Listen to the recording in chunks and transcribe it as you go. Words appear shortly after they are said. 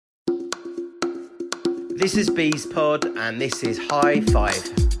This is Bees Pod, and this is High Five.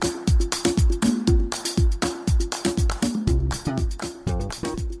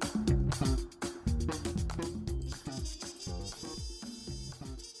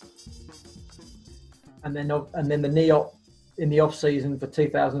 And then the NEOP in the off season for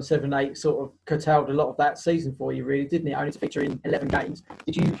 2007-8 sort of curtailed a lot of that season for you, really, didn't it? Only to feature in 11 games.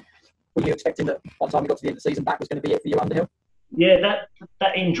 Were you expecting that by the time you got to the end of the season, that was going to be it for you, Underhill? Yeah,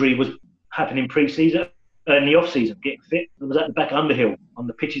 that injury was happening pre-season, in the off-season, getting fit. It was at the back of Underhill, on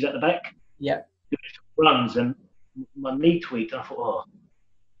the pitches at the back. Yeah. Runs, and my knee tweaked, and I thought,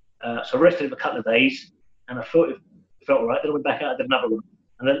 so I rested for a couple of days, and I thought it felt all right. Then I went back out, I did another one.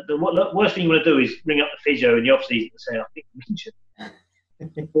 And the worst thing you want to do is ring up the physio in the off-season and say, I think I'm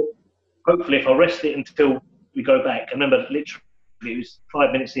injured. But hopefully, if I rest it until we go back, I remember literally it was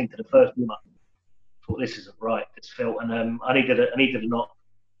 5 minutes into the first warm-up. I thought, this isn't right. This felt, and I needed a knock.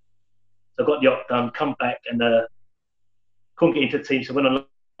 So I got the op done, come back, and couldn't get into the team. So went on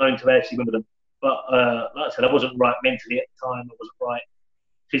loan to AFC Wimbledon. But like I said, I wasn't right mentally at the time. I wasn't right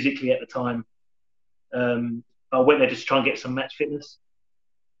physically at the time. I went there just to try and get some match fitness.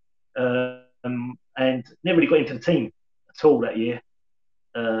 And never really got into the team at all that year.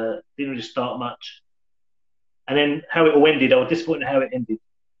 Didn't really start much. And then how it all ended, I was disappointed how it ended.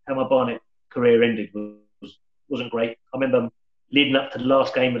 How my Barnet career ended wasn't great. I remember leading up to the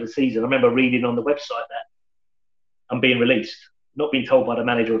last game of the season, I remember reading on the website that I'm being released, not being told by the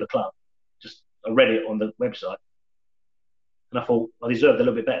manager of the club. Just I read it on the website, and I thought I deserved a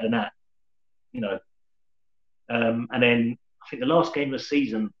little bit better than that, you know. And then I think the last game of the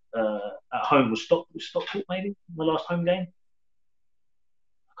season at home was Stockport, maybe my last home game.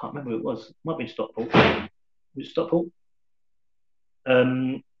 I can't remember who it was. It might have been Stockport. It was Stockport.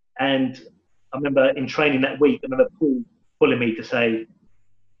 And I remember in training that week, I remember Paul pulling me to say,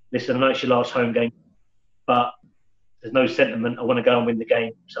 listen, I know it's your last home game, but there's no sentiment. I want to go and win the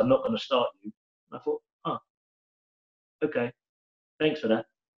game, so I'm not going to start you. And I thought, okay, thanks for that.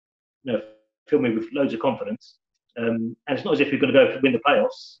 You know, fill me with loads of confidence. And it's not as if you're going to go win the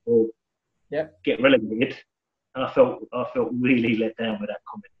playoffs or get relegated. And I felt really let down with that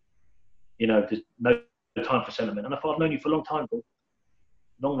comment. You know, there's no time for sentiment. And I thought, I've known you for a long time, Paul.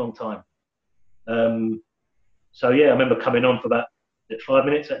 Long time. So yeah, I remember coming on for about 5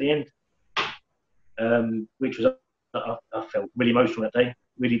 minutes at the end, which was I felt really emotional that day.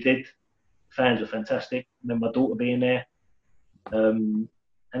 Really did. Fans were fantastic. I remember my daughter being there, and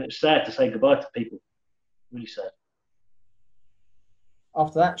it was sad to say goodbye to people. Really sad.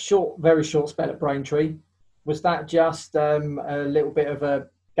 After that very short spell at Braintree, was that just a little bit of a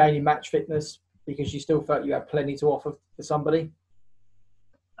gaining match fitness because you still felt you had plenty to offer for somebody?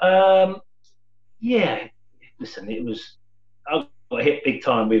 Yeah. Listen, I got hit big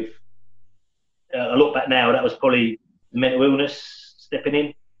time with. I look back now, that was probably mental illness stepping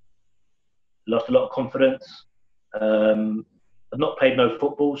in. Lost a lot of confidence. I've not played no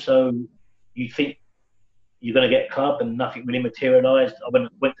football, so you think you're going to get a club, and nothing really materialised. I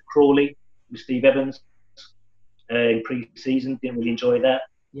went to Crawley with Steve Evans in pre-season. Didn't really enjoy that.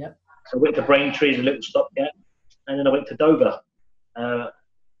 Yeah. So I went to Braintree as a little stopgap, and then I went to Dover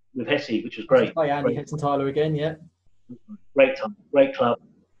with Hesse, which was great. By Andy Henson-Tyler again, yeah. Great time, great club.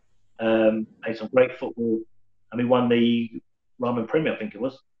 Played some great football, and we won the Ryman Premier, I think it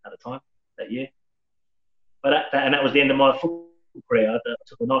was at the time that year. But that was the end of my football career. I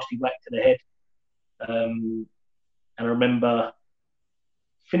took a nasty whack to the head. And I remember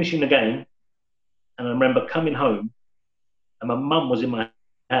finishing the game, and I remember coming home, and my mum was in my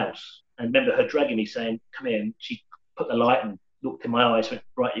house, and I remember her dragging me saying, come here, and she put the light and looked in my eyes and went,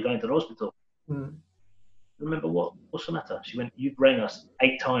 right, you're going to the hospital. I remember, what's the matter? She went, you've rang us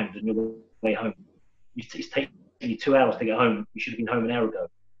 8 times on your way home. It's taken you 2 hours to get home. You should have been home an hour ago.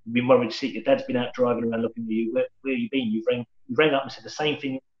 You've been worried sick. Your dad's been out driving around looking for you. Where have you been? You rang up and said the same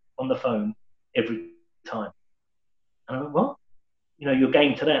thing on the phone every time. And I went, what? You know, your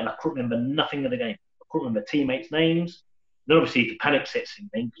game today, and I couldn't remember nothing of the game. I couldn't remember teammates' names. And obviously the panic sets in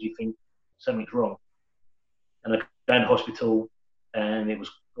then because you think something's wrong. And I go in hospital, and it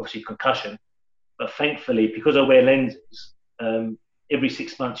was obviously concussion. But thankfully, because I wear lenses, every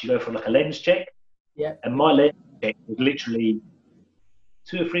 6 months you go for like a lens check. Yeah. And my lens check was literally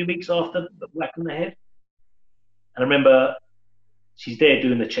 2 or 3 weeks after the whack on the head. And I remember she's there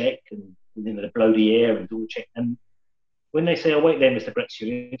doing the check and they blow the air and do the check. And when they say, "Oh, wait there, Mr. Brexit,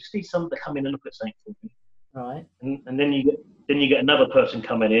 you just need someone to come in and look at something for me." Right. And then you get another person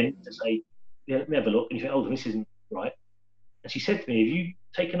coming in to say, "Yeah, let me have a look." And you think, "Oh, this isn't right." And she said to me, "Have you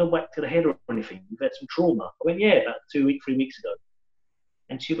taken a whack to the head or anything? You've had some trauma." I went, "Yeah, about 3 weeks ago."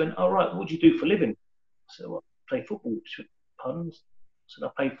 And she went, "All right, what do you do for a living?" I said, well, I play football. She went, pardon? I said, I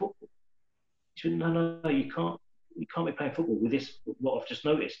play football. She went, no, you can't. You can't be playing football with this, what I've just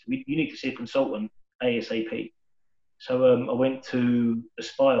noticed. You need to see a consultant ASAP. So I went to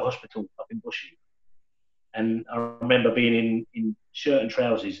Aspire Hospital up in Bushey. And I remember being in shirt and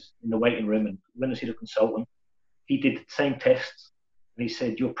trousers in the waiting room, and went to see the consultant. He did the same tests, and he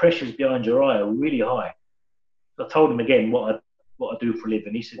said, your pressures behind your eye are really high. So I told him again what I do for a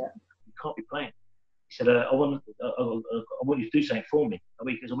living. He said, you can't be playing. He said, I want you to do something for me. I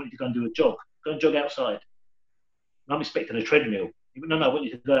want you to go and do a jog. Go and jog outside. And I'm expecting a treadmill. He went, no, I want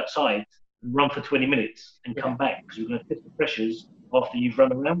you to go outside and run for 20 minutes and come back, because you're going to test the pressures after you've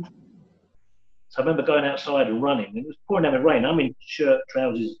run around. So I remember going outside and running, and it was pouring down with rain. I'm in shirt,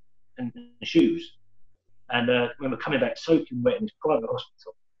 trousers, and shoes. And I remember coming back soaking wet in this private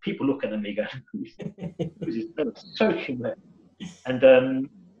hospital. People looking at me going, "Who's soaking wet?" And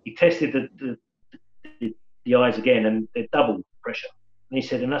he tested the eyes again, and they're double pressure. And he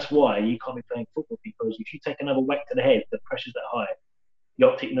said, and that's why you can't be playing football, because if you take another whack to the head, the pressure's that high, the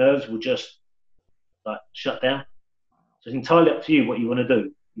optic nerves will just like shut down. So it's entirely up to you what you want to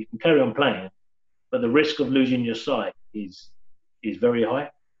do. You can carry on playing, but the risk of losing your sight is very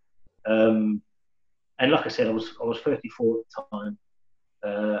high. And like I said, I was 34 at the time.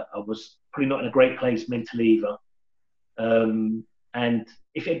 I was probably not in a great place mentally either. And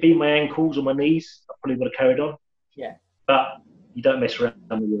if it had been my ankles or my knees, I probably would have carried on. Yeah. But you don't mess around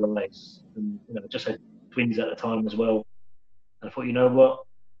with your legs. And I just had twins at the time as well. And I thought, you know what?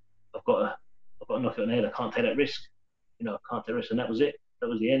 I've got to knock it on the head. I can't take that risk. I can't take the risk. And that was it. That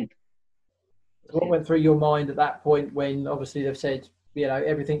was the end. What went through your mind at that point when obviously they've said,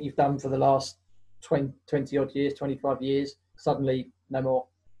 everything you've done for the last 20 odd years, 25 years, suddenly no more?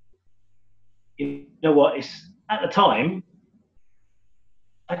 You know what? It's at the time,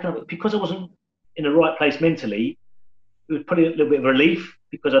 because I wasn't in the right place mentally, it was probably a little bit of relief,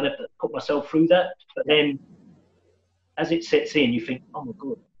 because I'd have to put myself through that. But then as it sets in, you think, oh my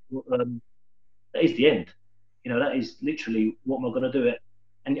God, that is the end. That is literally what am I going to do it.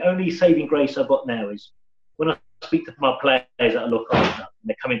 And the only saving grace I've got now is when I speak to my players that I look after, and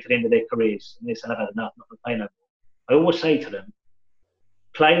they're coming to the end of their careers, and they say, I've had enough, not going to play no more. I always say to them,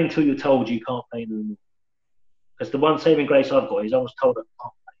 play until you're told you can't play no more. Because the one saving grace I've got is I was told I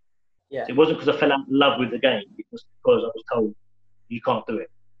can't play. Yeah. So it wasn't because I fell out in love with the game, it was because I was told you can't do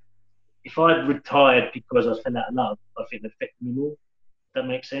it. If I'd retired because I fell out in love, I think it affected me more. That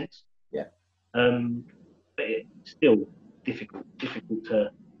makes sense? Yeah. But it's still difficult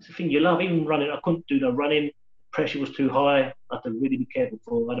to. It's the thing you love. Even running, I couldn't do no running. Pressure was too high. I had to really be careful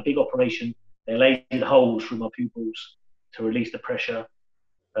for. I had a big operation. They lasered holes through my pupils to release the pressure.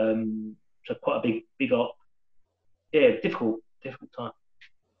 So quite a big op. Yeah, difficult time.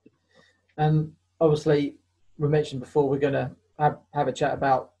 And obviously, we mentioned before we're going to have a chat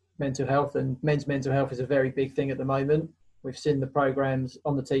about mental health, and men's mental health is a very big thing at the moment. We've seen the programmes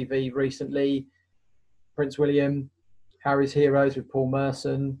on the TV recently. Prince William, Harry's Heroes with Paul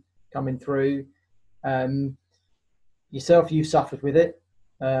Merson coming through. Yourself, you suffered with it.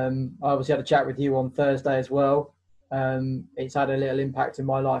 I obviously had a chat with you on Thursday as well. It's had a little impact in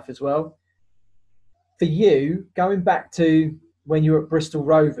my life as well. For you, going back to when you were at Bristol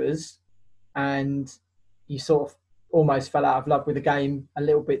Rovers and you sort of almost fell out of love with the game a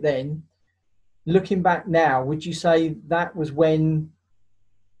little bit then, looking back now, would you say that was when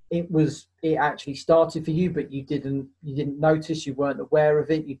it actually started for you, but you didn't notice, you weren't aware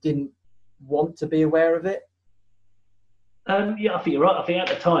of it, you didn't want to be aware of it? Yeah, I think you're right. I think at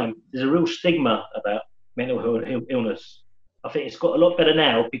the time there's a real stigma about mental illness. I think it's got a lot better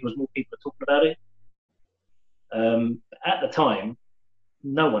now because more people are talking about it. At the time,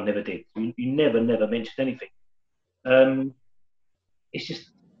 no one never did. You never mentioned anything. It's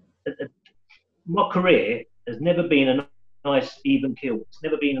just my career has never been a nice even keel. It's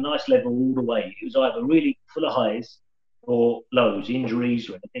never been a nice level all the way. It was either really full of highs or lows, injuries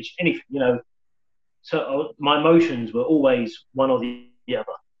or anything, So my emotions were always one or the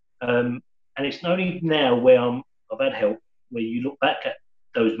other. And it's only now where I've had help, where you look back at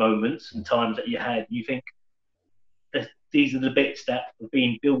those moments and times that you had, and you think that these are the bits that have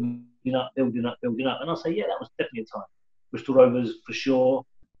been building up. And I say, yeah, that was definitely a time. Bristol Rovers for sure.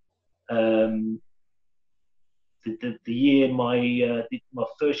 The year my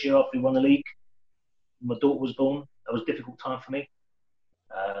first year after we won the league, my daughter was born. That was a difficult time for me.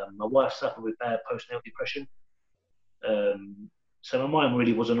 My wife suffered with bad postnatal depression, so my mind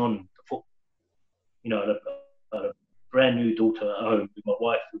really wasn't on the football. I had a brand new daughter at home with my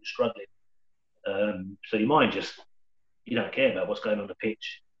wife who was struggling. So your mind you don't care about what's going on the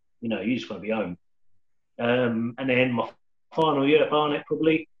pitch. You just want to be home. And then my final year at Barnet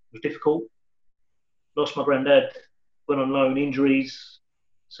probably was difficult. Lost my granddad, went on loan, injuries.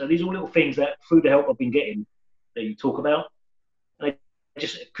 So these are all little things that through the help I've been getting that you talk about. And they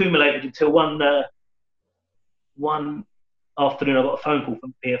just accumulated until one afternoon I got a phone call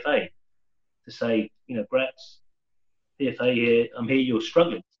from PFA to say, Gratz, PFA here, I'm here, you're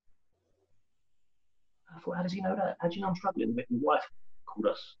struggling. I thought, how does he know that? How do you know I'm struggling? My wife called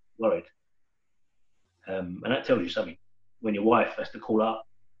us, worried. And that tells you something. When your wife has to call up,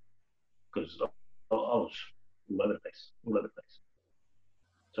 because I was all over the place.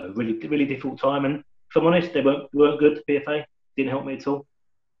 So really, really difficult time. And if I'm honest, they weren't good, PFA. Didn't help me at all.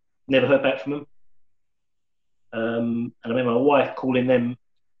 Never heard back from them. And I remember my wife calling them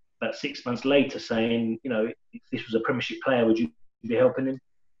about 6 months later saying, if this was a Premiership player, would you be helping him?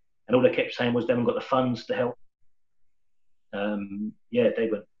 And all they kept saying was they haven't got the funds to help. They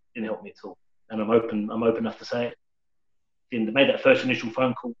didn't help me at all. And I'm open enough to say it. They made that first initial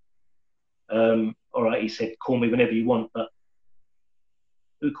phone call. All right, he said, call me whenever you want, but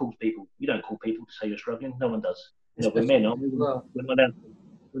who calls people? You don't call people to say you're struggling. No one does. We're men, aren't we? We're not allowed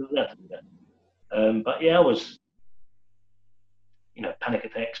to do that. But yeah, I was, panic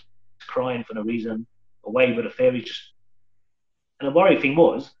attacks, crying for no reason, away with the fairies. And the worrying thing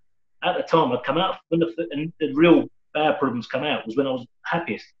was, at the time I'd come out, and the real bad problems come out was when I was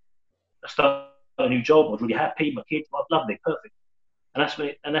happiest. I started a new job, I was really happy, my kids, lovely, perfect. And that's when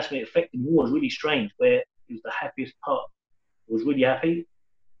it affected me more. It was really strange, where it was the happiest part. I was really happy,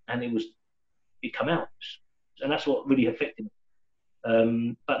 and it come out. And that's what really affected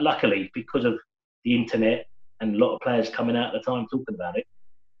me. But luckily, because of the internet and a lot of players coming out at the time talking about it,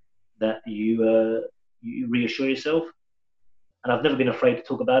 that you reassure yourself. And I've never been afraid to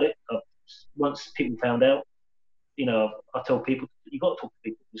talk about it. Once people found out, I tell people, you've got to talk to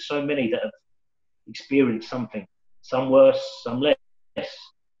people. There's so many that have experienced something, some worse, some less.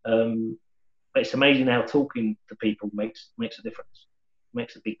 But it's amazing how talking to people makes a difference.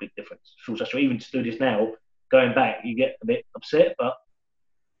 Makes a big, big difference. Even to do this now, going back, you get a bit upset, but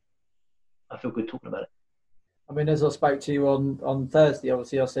I feel good talking about it. I mean, as I spoke to you on Thursday,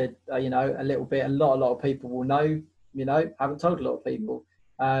 obviously I said, a little bit, a lot of people will know, haven't told a lot of people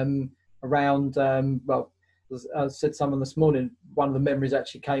around, as I said someone this morning, one of the memories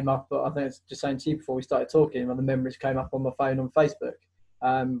actually came up, but I think it's just saying to you before we started talking, one of the memories came up on my phone on Facebook,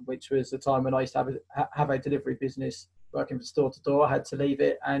 which was the time when I used to have a delivery business working for store to door. I had to leave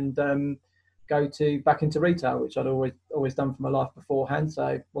it and go back into retail, which I'd always done for my life beforehand, so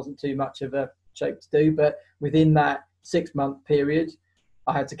it wasn't too much of a shape to do. But within that 6 month period,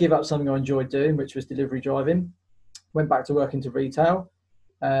 I had to give up something I enjoyed doing, which was delivery driving. Went back to work into retail.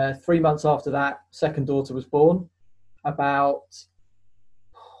 3 months after that, second daughter was born. About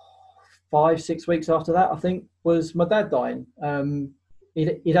 5-6 weeks after that, I think, was my dad dying.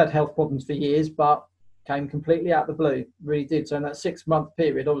 He'd had health problems for years, but came completely out of the blue, really did. So in that 6 month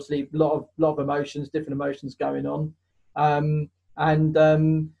period, obviously a lot of emotions, different emotions going on.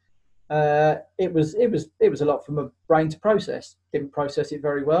 It was a lot for my brain to process. Didn't process it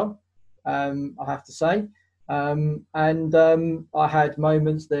very well, I have to say. I had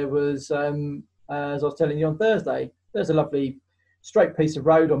moments. There was, as I was telling you on Thursday, there's a lovely straight piece of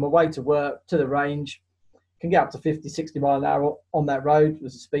road on my way to work, to the range. Can get up to 50, 60 mile an hour on that road.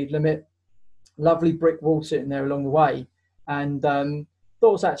 There's a speed limit. Lovely brick wall sitting there along the way. And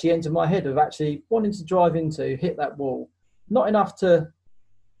thoughts actually entered my head of actually wanting to drive into, hit that wall. Not enough to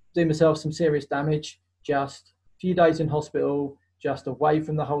do myself some serious damage, just a few days in hospital, just away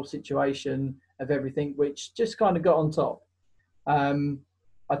from the whole situation of everything, which just kind of got on top.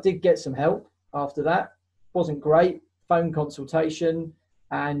 I did get some help after that. Wasn't great. Phone consultation,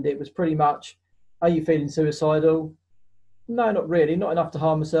 and it was pretty much, are you feeling suicidal? No, not really. Not enough to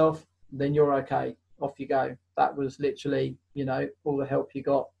harm myself. Then you're okay. Off you go. That was literally, all the help you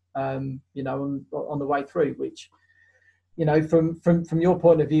got, on the way through, which, from your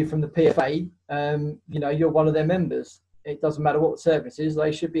point of view, from the PFA, you're one of their members. It doesn't matter what the service is,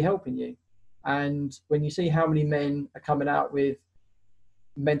 they should be helping you. And when you see how many men are coming out with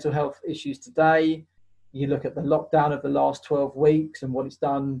mental health issues today, you look at the lockdown of the last 12 weeks and what it's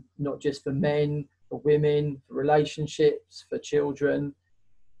done, not just for men, for women, for relationships, for children.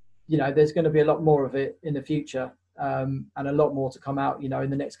 There's going to be a lot more of it in the future, and a lot more to come out, in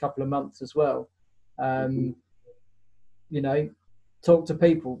the next couple of months as well. Talk to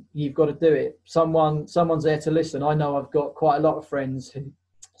people. You've got to do it. Someone's there to listen. I know I've got quite a lot of friends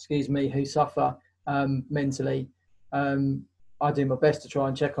who suffer mentally. I do my best to try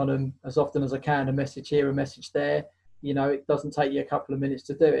and check on them as often as I can. A message here, a message there. It doesn't take you a couple of minutes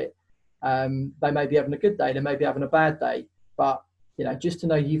to do it. They may be having a good day, they may be having a bad day, but just to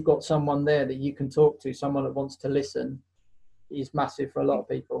know you've got someone there that you can talk to, someone that wants to listen, is massive for a lot of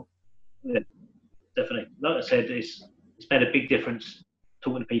people. Yeah, definitely. Like I said, it's made a big difference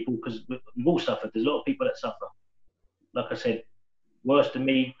talking to people, because we've all suffered. There's a lot of people that suffer. Like I said, worse than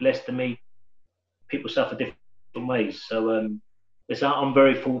me, less than me. People suffer different ways. So I'm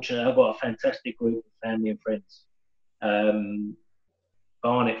very fortunate. I've got a fantastic group of family and friends.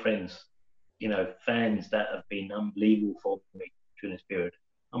 Barnet friends, fans that have been unbelievable for me during this period.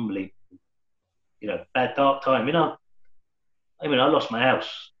 Unbelievable. Bad dark time. I lost my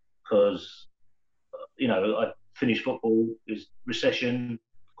house because, I finished football, it was recession,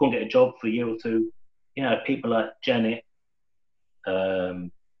 couldn't get a job for a year or two. People like Janet,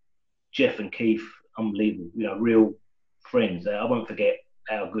 Jeff and Keith, unbelievable, real friends. I won't forget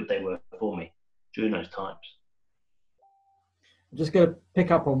how good they were for me during those times. I'm just going to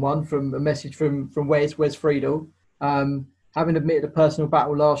pick up on one from a message from Wes Friedel. Having admitted a personal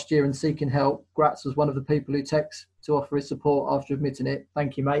battle last year and seeking help, Gratz was one of the people who texted to offer his support after admitting it.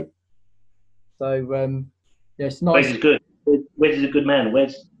 Thank you, mate. So, it's nice. Wes is good. Wes is a good man.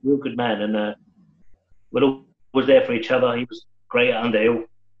 Wes, real good man. And we're always there for each other. He was great at Underhill.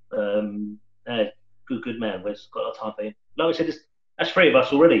 Good man. Wes got a lot of time for him. Like I said, that's 3 of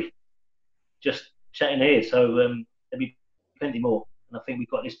us already, just chatting here. So there'll be plenty more. And I think we've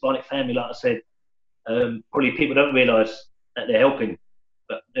got this Barnet family, like I said. Probably people don't realise that they're helping,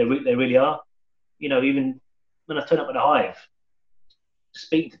 but they really are. Even when I turn up at the Hive,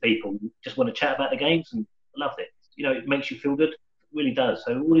 speaking to people, just want to chat about the games, and I loved it. It makes you feel good. It really does.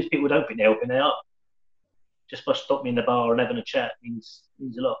 So all these people don't think they're helping, they are. Just by stopping me in the bar and having a chat means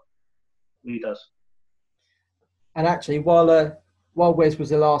a lot. It really does. And actually, while Wes was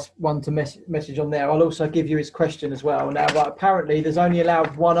the last one to message on there, I'll also give you his question as well. Now, apparently there's only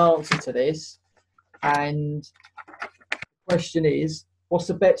allowed one answer to this, and the question is, what's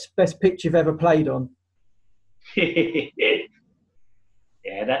the best pitch you've ever played on? Yeah,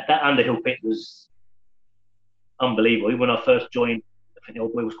 that Underhill pitch was unbelievable. When I first joined, I think the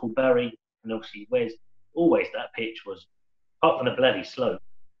old boy was called Barry, and obviously Wes, always that pitch was, apart from the bloody slope,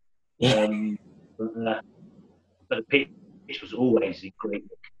 but the pitch was always in great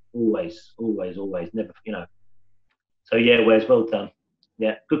nick. Always, never, So yeah, Wes, well done.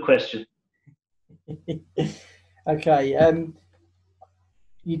 Yeah, good question. Okay,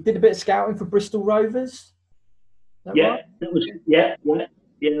 you did a bit of scouting for Bristol Rovers? Yeah, right? that was I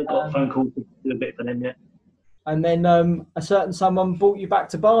got a phone call to do a bit for them. Yeah. And then a certain someone brought you back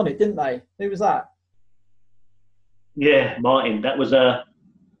to Barnet, didn't they? Who was that? Yeah, Martin. That was no,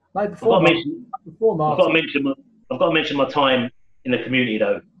 before Martin. I've got to mention my time in the community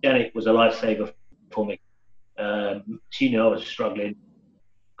though. Janet was a lifesaver for me. She knew I was struggling.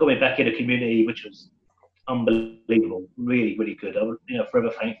 Got me back in the community, which was unbelievable. Really, really good. I was,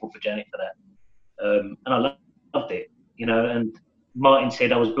 forever thankful for Janet for that. And I loved it, And Martin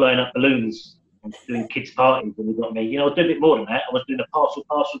said I was blowing up balloons and doing kids' parties when he got me. I was doing a bit more than that. I was doing a parcel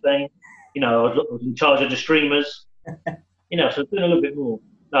game. I was in charge of the streamers. So I was doing a little bit more.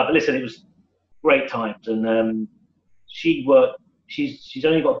 No, but listen, it was great times. And she's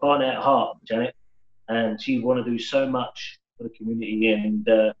only got Barnet at heart, Janet, and she wanted to do so much for the community, and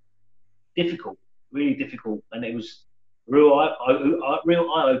really difficult. And it was real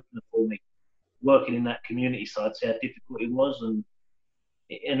eye-opener for me, working in that community side, see how difficult it was, and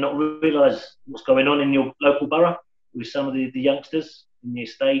not realise what's going on in your local borough with some of the youngsters in the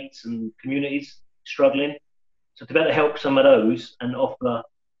estates and communities struggling. So to be able to help some of those and offer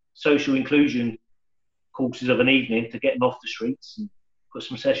social inclusion courses of an evening to get them off the streets and put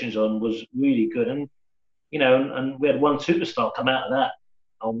some sessions on was really good. And and we had one superstar come out of that,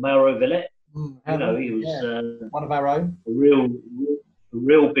 old Mauro Villette. He was one of our own. A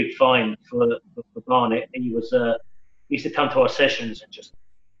real big find for Barnet. He was he used to come to our sessions and just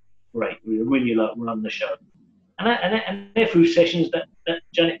great. We really run the show, and they're through sessions that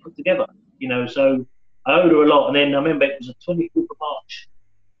Janet put together. So I owed her a lot. And then I remember it was the 24th of March,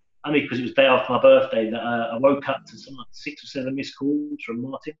 only because it was the day after my birthday, that I woke up to something like 6 or 7 missed calls from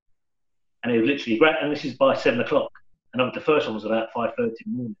Martin, and it was literally great. And this is by 7 o'clock, and the first one was about 5:30 in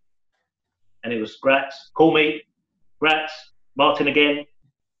the morning, and it was Gratz, call me, Gratz, Martin again,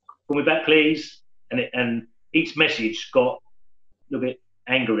 call me back please, and each message got a little bit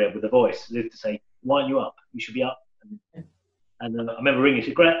angrier with the voice, as if to say, wind you up, you should be up. And I remember ringing,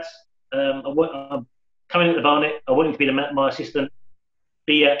 said, Gratz, I'm coming into Barnet, I want you to be my assistant,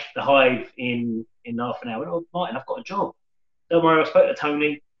 be at the Hive in half an hour. Oh, Martin, I've got a job. Don't worry, I spoke to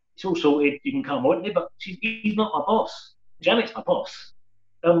Tony, it's all sorted, you can come. I went, yeah, but he's not my boss. Janet's my boss.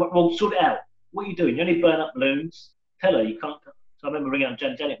 Well, sort it out. What are you doing? You only burn up balloons. Tell her you can't. So I remember ringing up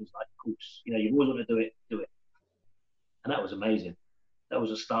Janet. Janet was like, of course, you always want to do it, do it. And that was amazing. That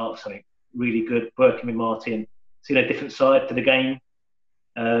was a start of something really good, working with Martin, seeing a different side to the game,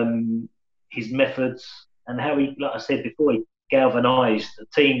 his methods, and how he, like I said before, he galvanised a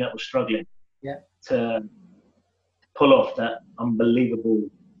team that was struggling to pull off that unbelievable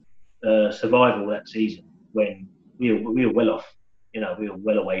survival that season when we were well off. We were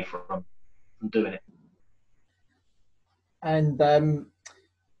well away from doing it. And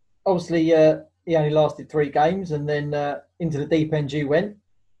obviously, he only lasted 3 games, and then into the deep end you went.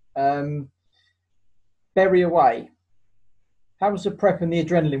 Bury away. How was the prep and the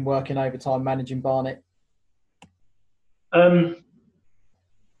adrenaline working overtime managing Barnet?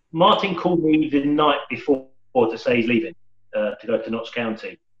 Martin called me the night before to say he's leaving to go to Notts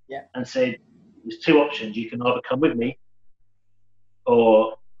County, and said there's 2 options. You can either come with me,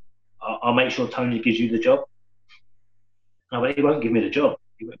 or I'll make sure Tony gives you the job. No, but he won't give me the job.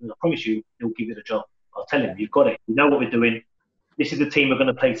 I promise you, he'll give you the job. I'll tell him, you've got it. You know what we're doing. This is the team we're going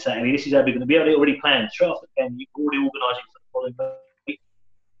to play Saturday. This is how we're going to be. Already planned. Straight after the game, you've already organised it for the following week.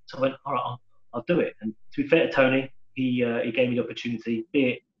 So I went, all right, I'll do it. And to be fair to Tony, he gave me the opportunity, be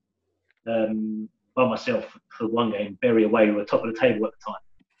it by myself for 1 game, Bury away. We were top of the table at the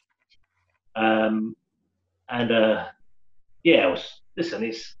time.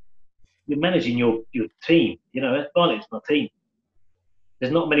 You're managing your team. Barnet's my team.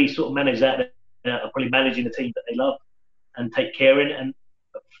 There's not many sort of managers out there that are probably managing the team that they love and take care in. And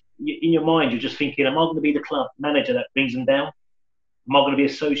in your mind, you're just thinking, am I going to be the club manager that brings them down? Am I going to be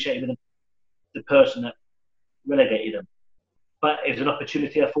associated with the person that relegated them? But it was an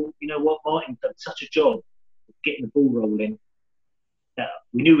opportunity. I thought, you know what, Martin's done such a job of getting the ball rolling that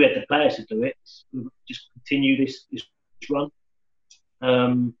we knew we had the players to do it. We'll just continue this run.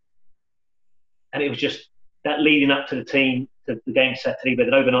 And it was just that leading up to the game Saturday, with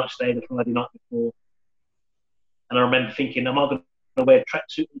an overnight stay the Friday night before. And I remember thinking, am I going to wear a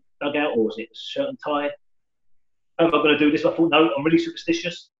tracksuit in the dugout, or is it a shirt and tie? How am I going to do this? I thought, no, I'm really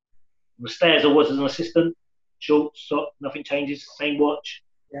superstitious. I'm going to stay as I was as an assistant. Shorts, sock, nothing changes. Same watch,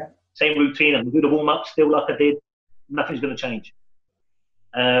 same routine. I'm going to do the warm-up still like I did. Nothing's going to change.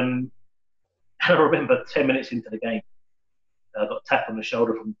 And I remember 10 minutes into the game, I got a tap on the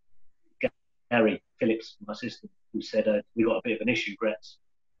shoulder from Gary Phillips, my assistant, who said, we got a bit of an issue, Gratz.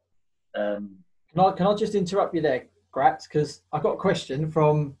 Can I just interrupt you there, Gratz? Because I got a question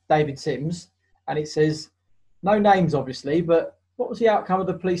from David Sims, and it says, no names obviously, but what was the outcome of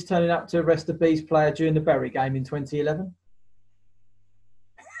the police turning up to arrest the Bees player during the Bury game in 2011?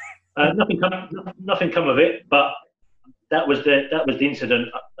 Nothing come of it, but that was the incident.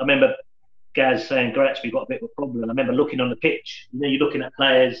 I remember Gaz saying, Gratz, we've got a bit of a problem. I remember looking on the pitch. You're looking at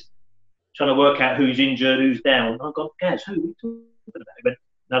players, trying to work out who's injured, who's down. I've gone, Gaz, who are we talking about? He went,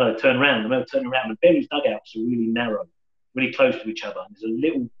 no, turn around. I remember turning around, and Bury's dugouts are really narrow, really close to each other. There's a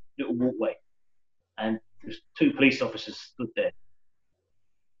little walkway, and there's 2 police officers stood there.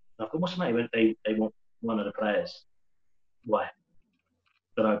 And I've gone, what's the matter? They want one of the players. Why? I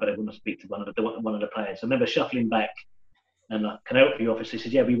don't know, but they want to speak to one of the players. I remember shuffling back, and can I help you, officer? He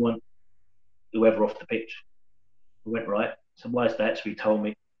said, yeah, we want whoever off the pitch. I went, right. So why is that? So he told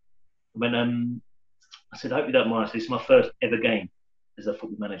me. When I said, I hope you don't mind. This is my first ever game as a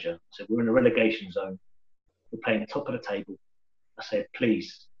football manager. I said, we're in a relegation zone. We're playing top of the table. I said,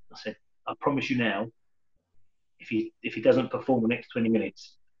 please. I said, I promise you now, if he doesn't perform the next 20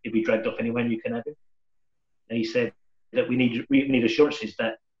 minutes, he'll be dragged off anywhere and you can have him. And he said that we need assurances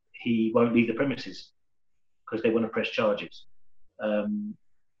that he won't leave the premises because they want to press charges. I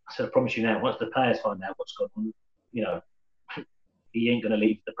said, I promise you now, once the players find out what's going on, he ain't going to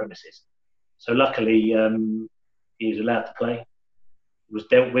leave the premises. So luckily, he was allowed to play. It was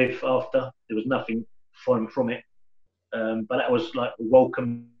dealt with after. There was nothing from it. But that was like a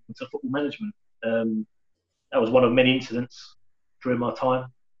welcome to football management. That was one of many incidents during my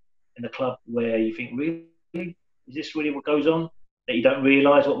time in the club where you think, really? Is this really what goes on? That you don't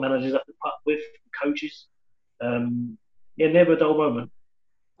realise what managers have to put up with, coaches. Never a dull moment.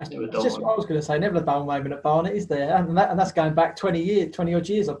 That's just what I was going to say. Never a dull moment at Barnet, is there? And that's going back 20 odd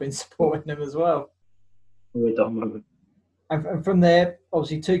years I've been supporting them as well. Never a dull moment. And from there,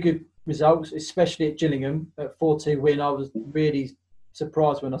 obviously 2 good results, especially at Gillingham, at 4-2 win. I was really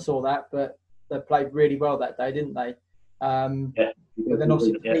surprised when I saw that, but they played really well that day, didn't they? But then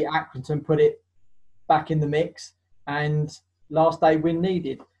obviously beat Accrington, put it back in the mix, and last day win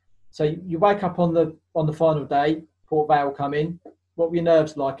needed. So you wake up on the final day, Port Vale come in. What were your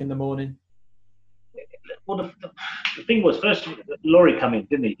nerves like in the morning? well, the thing was, first, Laurie come in,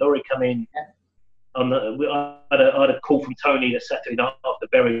 didn't he? Laurie come in. I had a call from Tony that Saturday night after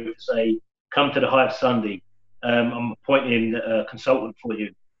Bury to say, come to the Hive Sunday. I'm appointing a consultant for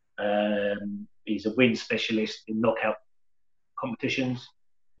you. He's a win specialist in knockout competitions.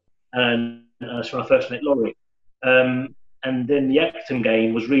 And that's when I first met Laurie. And then the Acton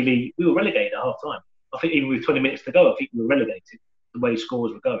game was really, we were relegated at half time. I think even with 20 minutes to go, I think we were relegated the way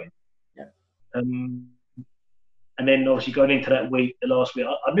scores were going. Yeah. And then obviously going into that week, the last week,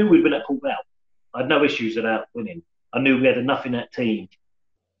 I knew we'd win at Port Vale. I had no issues about winning. I knew we had enough in that team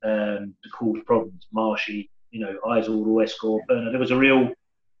to cause problems. Marshy, Eisel always scored. Bernard. There was a real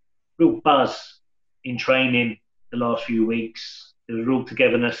buzz in training the last few weeks. There was real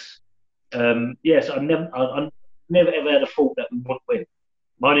togetherness. Yes, I never ever had a thought that we wouldn't win.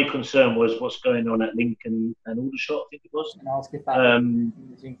 My only concern was what's going on at Lincoln and Aldershot, I think it was.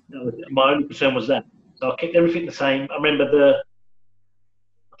 My only concern was that. So I kept everything the same. I remember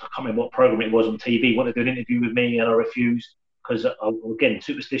I can't remember what programme it was on TV, wanted to do an interview with me and I refused because, again,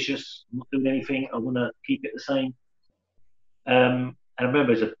 superstitious, I'm not doing anything, I want to keep it the same. And I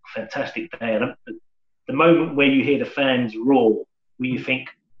remember it was a fantastic day. And the moment where you hear the fans roar, where you think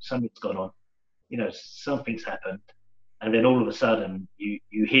something's gone on, something's happened. And then all of a sudden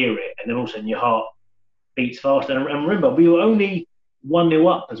you hear it and then all of a sudden your heart beats faster. And remember, we were only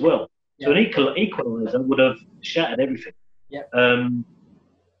 1-0 up as well. Yeah. So an equaliser would have shattered everything. Yeah.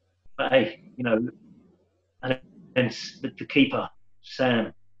 But hey, and the keeper,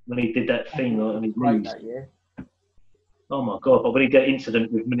 Sam, when he did that thing on his knees. That year. Oh my God, but when he did that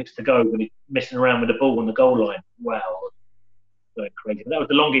incident with minutes to go, when he's messing around with the ball on the goal line, wow, going crazy. But that was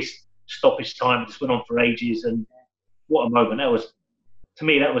the longest stoppage time. It just went on for ages, and what a moment. That was, to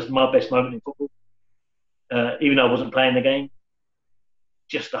me, that was my best moment in football. Even though I wasn't playing the game,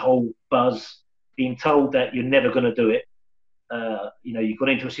 just the whole buzz, being told that you're never going to do it. You've gone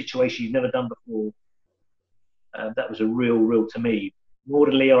into a situation you've never done before. That was a real, to me, more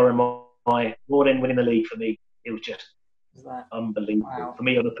than Leo RMI, more than winning the league for me. It was just unbelievable. Wow. For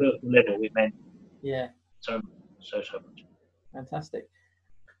me, on a personal level, it meant so much. Fantastic.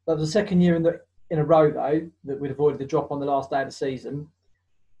 But the second year in a row, though, that we'd avoided the drop on the last day of the season.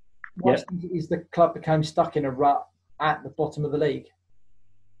 What is the club became stuck in a rut at the bottom of the league?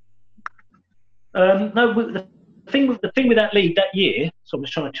 No, the thing with that league that year. So I'm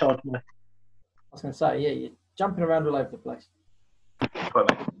just trying to charge my. I was going to say, you're jumping around all over the place. Right,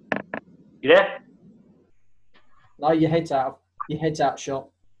 mate. You there? No, your head's out shot.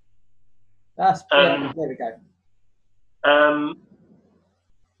 There we go.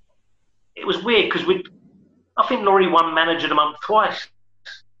 It was weird because I think Laurie won Manager of the Month twice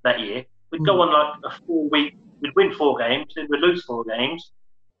that year. We'd go on like a 4-week, we'd win 4 games, then we'd lose 4 games.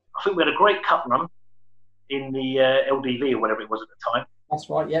 I think we had a great cup run in the LDV or whatever it was at the time. That's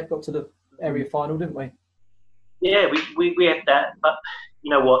right, got to the area final, didn't we? Yeah, we had that, but you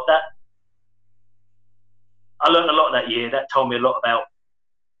know what, I learned a lot that year. That told me a lot about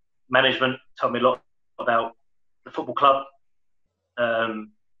management, told me a lot about the football club.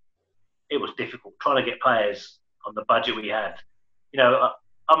 It was difficult trying to get players on the budget we had.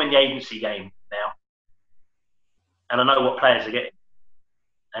 I'm in the agency game now, and I know what players are getting.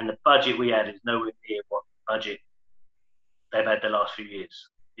 And the budget we had is nowhere near what budget they've had the last few years.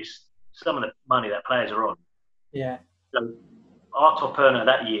 It's some of the money that players are on. Yeah. So our top earner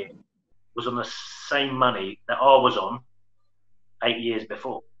that year was on the same money that I was on 8 years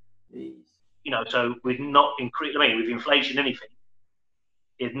before. Jeez. So we've not increased. I mean, with inflation, anything,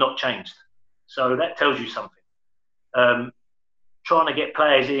 it's not changed. So that tells you something. Trying to get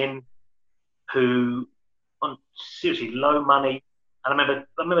players in who on seriously low money. And I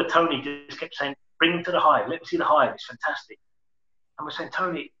remember Tony just kept saying, "Bring them to the Hive. Let me see the Hive. It's fantastic." And we're saying,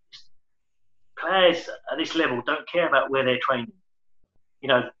 Tony, players at this level don't care about where they're training.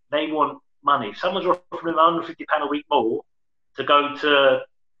 They want money. If someone's offering them £150 a week more to go to,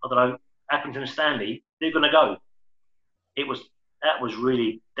 I don't know, Accrington and Stanley, they're going to go. That was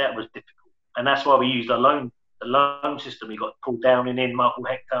difficult. And that's why we used the loan system. We got pulled down in Michael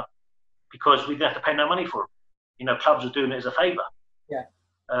Hector because we didn't have to pay no money for them. Clubs were doing it as a favour. Yeah.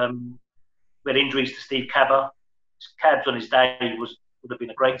 We had injuries to Steve Cabba. Cabs on his day would have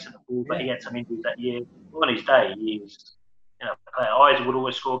been a great centre forward, but he had some injuries that year. On his day, he was, a player. Eisel would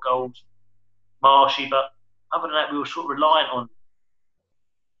always score goals. Marshy, but other than that, we were sort of reliant on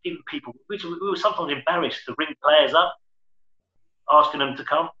giving people. We were sometimes embarrassed to ring players up, asking them to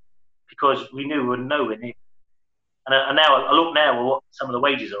come, because we knew we were nowhere near. And now I look now at what some of the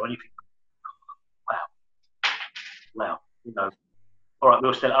wages are, and you think, wow, all right, we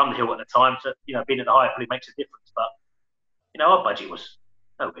were still at Underhill at the time, so being at the higher probably makes a difference. But our budget was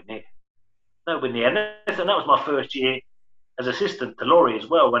nowhere near. And that was my first year as assistant to Laurie as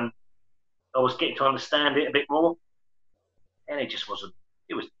well, when I was getting to understand it a bit more, and it just wasn't.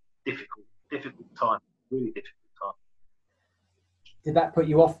 It was difficult time, really difficult time. Did that put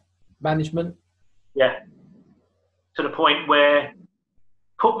you off management? Yeah, to the point where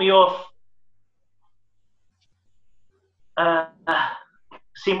put me off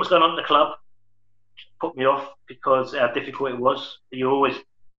seeing what's going on at the club. Put me off because how difficult it was. You're always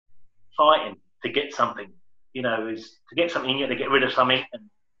fighting to get something. Is to get something, you have to get rid of something, and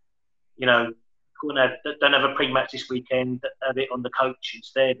don't have a pre-match this weekend, have it on the coach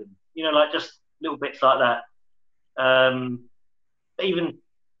instead, and like just little bits like that. Even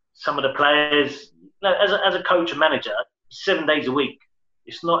some of the players, as a coach and manager, 7 days a week.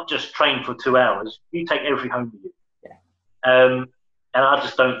 It's not just train for 2 hours. You take everything home with you. Yeah. And I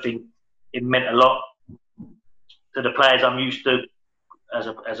just don't think it meant a lot to the players I'm used to as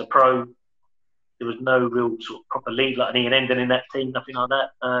a pro. There was no real sort of proper lead like an Ian Endon in that team, nothing like that.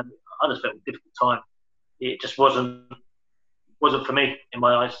 I just felt a difficult time. It just wasn't for me in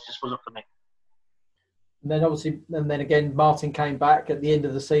my eyes. It just wasn't for me. And then again, Martin came back at the end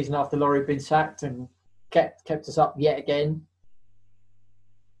of the season after Laurie had been sacked and kept us up yet again.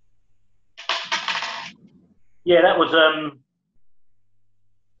 Yeah, that was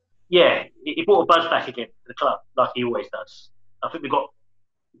he brought a buzz back again to the club, like he always does. I think we got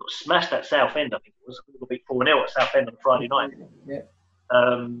smashed at Southend. I think it was. We got beat 4-0 at Southend on Friday night. Yeah.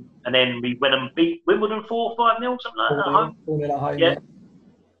 And then we went and beat Wimbledon 4-5-0, something like that at home. 4-0 at home. Yeah.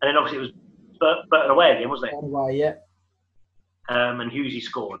 And then obviously it was Burton away again, wasn't it? Away, yeah. And Hughesy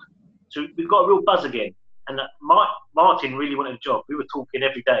scored. So we've got a real buzz again. And Martin really wanted a job. We were talking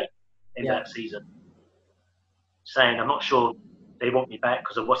every day in that season, saying, I'm not sure they want me back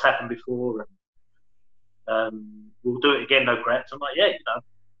because of what's happened before. And we'll do it again, no cracks. I'm like, yeah,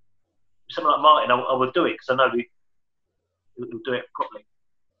 someone like Martin, I would do it because I know we'll do it properly.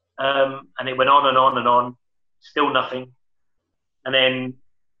 And it went on and on and on, still nothing. And then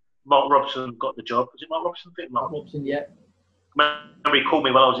Mark Robson got the job. Was it Mark Robson? Mark Robson, yeah. Remember he called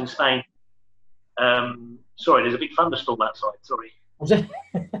me while I was in Spain. Sorry, there's a big thunderstorm outside. Sorry. Was it?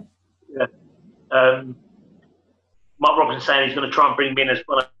 Yeah. Mark Robson saying he's going to try and bring me in as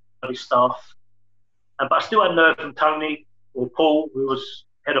one of his staff. But I still hadn't heard from Tony or Paul, who was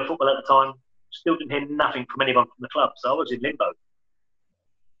head of football at the time. Still didn't hear nothing from anyone from the club. So I was in limbo.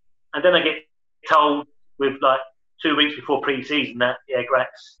 And then I get told with 2 weeks before pre-season that,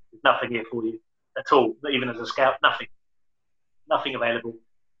 Grax, there's nothing here for you at all. Not even as a scout, nothing. Nothing available.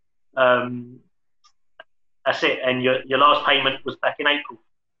 That's it. And your last payment was back in April.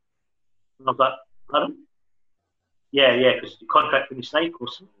 And I was like, pardon? Yeah, because your contract finished in April.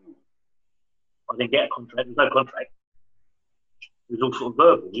 So I didn't get a contract. There was no contract. It was all sort of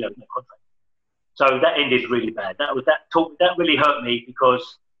verbal, no contract. So that ended really bad. That really hurt me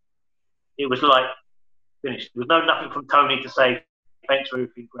because it was finished. There was nothing from Tony to say thanks for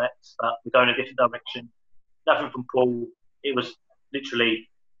everything, Grax, but we're going a different direction. Nothing from Paul. It was literally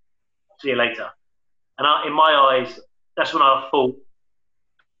see you later. And in my eyes, that's when I thought,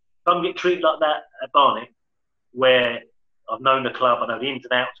 if I'm get treated like that at Barnet, where I've known the club, I know the ins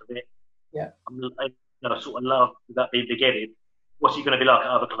and outs of it. Yeah. I sort of love without being big-headed. What's he going to be like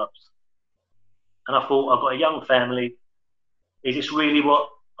at other clubs? And I thought, I've got a young family. Is this really what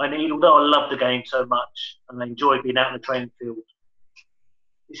I need? Although I love the game so much and I enjoy being out in the training field,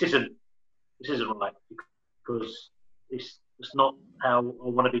 this isn't right because it's not how I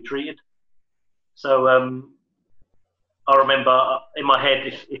want to be treated. So I remember in my head,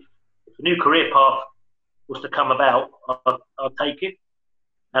 if a new career path was to come about, I'd take it.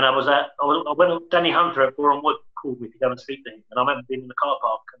 And I went. Danny Hunter at Boreham Wood called me to go and speak to him, and I remember being in the car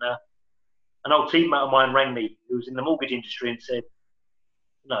park, and an old teammate of mine rang me who was in the mortgage industry and said,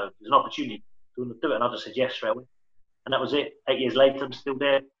 "No, there's an opportunity. Do you want to do it?" And I just said yes straight away, and that was it. 8 years later, I'm still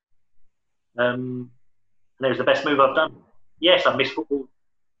there. And it was the best move I've done. Yes, I miss football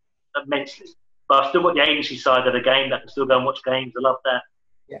immensely, but I've still got the agency side of the game that I can still go and watch games. I love that.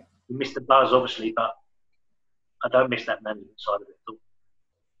 Yeah, you miss the buzz, obviously, but I don't miss that management side of it at all.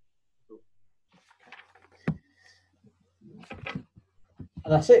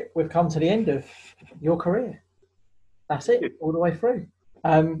 And that's it. We've come to the end of your career. That's it, all the way through.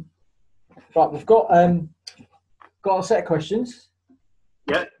 Right, we've got a set of questions.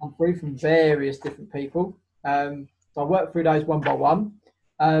 Yeah. Come through from various different people. So I'll work through those one by one.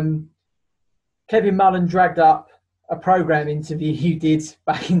 Kevin Mullen dragged up a programme interview you did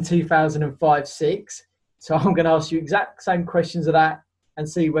back in 2005-06. So I'm going to ask you exact same questions of that and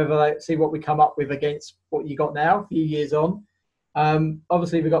see what we come up with against what you got now, a few years on.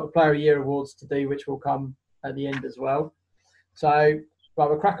 Obviously, we've got the Player of the Year awards to do, which will come at the end as well. So, right,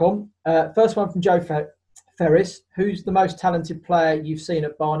 we'll crack on. First one from Joe Ferris. Who's the most talented player you've seen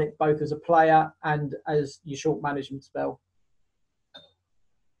at Barnet, both as a player and as your short management spell?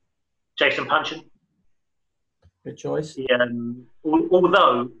 Jason Puncheon. Good choice.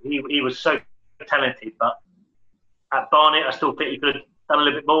 Although he was so talented, but at Barnet, I still think he could have done a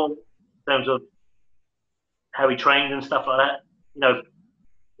little bit more in terms of how he trained and stuff like that. You know,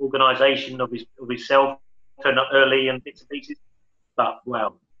 organisation of himself, turn up early and bits and pieces. But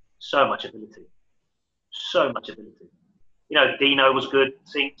wow, so much ability. You know, Dino was good,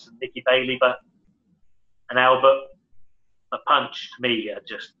 Sinks and Nicky Bailey, and Albert. But Punch, to me,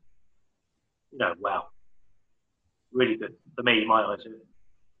 just, you know, wow. Really good for me, in my eyes.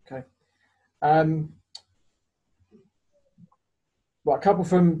 Okay. Well, a couple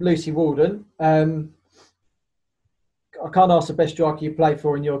from Lucy Walden. I can't ask the best striker you played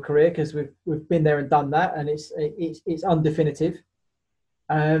for in your career because we've been there and done that, and it's undefinitive.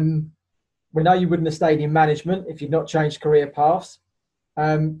 We know you wouldn't have stayed in management if you'd not changed career paths.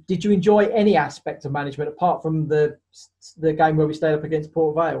 Did you enjoy any aspect of management apart from the game where we stayed up against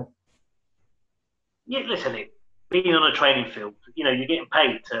Port Vale? Yeah, listen, being on a training field, you know, you're getting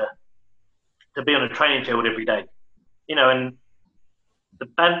paid to be on a training field every day, you know, and the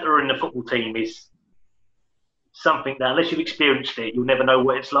banter in the football team is something that, unless you've experienced it, you'll never know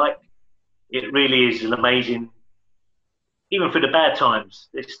what it's like. It really is an amazing, even through the bad times,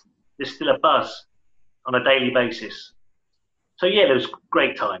 there's still a buzz on a daily basis. So yeah, there was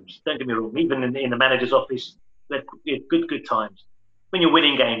great times. Don't get me wrong. Even in the manager's office, we had good times. When you're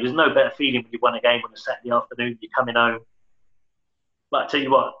winning games, there's no better feeling when you won a game on a Saturday afternoon, you're coming home. But I tell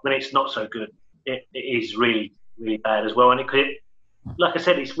you what, when it's not so good, it is really, really bad as well. And like I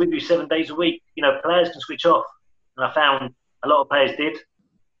said, it's with you 7 days a week. You know, players can switch off. And I found a lot of players did.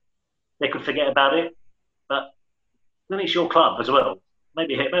 They could forget about it. But when it's your club as well,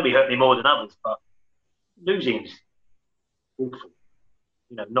 maybe hurt me more than others, but losing's awful.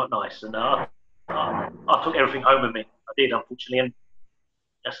 You know, not nice. And I took everything home with me. I did, unfortunately, and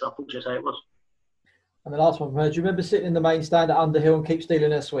that's unfortunately how it was. And the last one from her, do you remember sitting in the main stand at Underhill and keep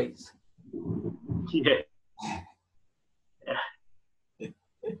stealing her sweets? Yeah.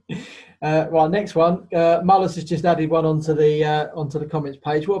 Right, next one. Mullis has just added one onto the comments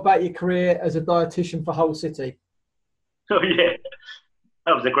page. What about your career as a dietitian for Hull City? Oh yeah,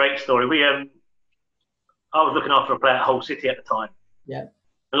 that was a great story. I was looking after a player at Hull City at the time. Yeah.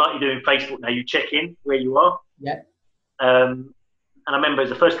 And like you do in Facebook now, you check in where you are. Yeah. And I remember it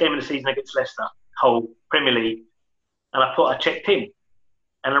was the first game of the season against Leicester, Hull Premier League, and I checked in.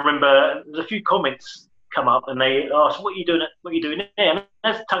 And I remember there was a few comments come up, and they asked, "What are you doing? What are you doing there?" And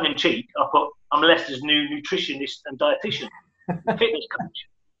as tongue in cheek, I put, "I'm Leicester's new nutritionist and dietitian, fitness coach."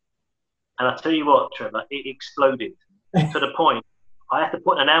 And I tell you what, Trevor, it exploded to the point I had to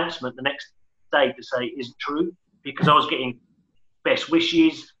put an announcement the next day to say it isn't true, because I was getting best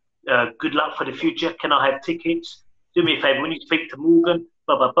wishes, good luck for the future. Can I have tickets? Do me a favour when you speak to Morgan,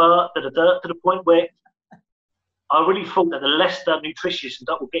 blah blah blah, da da da, to the point where I really thought that the Leicester nutritionist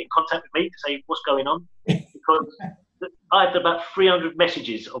will get in contact with me to say what's going on, because I had about 300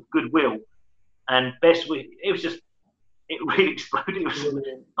 messages of goodwill and best wish. It really exploded.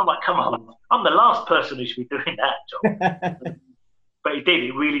 I'm like, come on, I'm the last person who should be doing that job. But it did.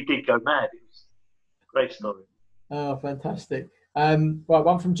 It really did go mad. It was a great story. Oh, fantastic. Right,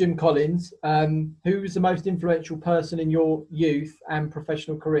 one from Jim Collins. Who was the most influential person in your youth and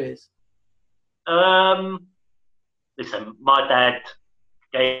professional careers? Listen, my dad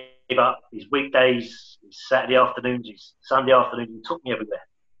gave up his weekdays, his Saturday afternoons, his Sunday afternoons, and took me everywhere.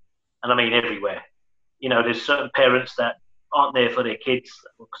 And I mean everywhere. You know, there's certain parents that aren't there for their kids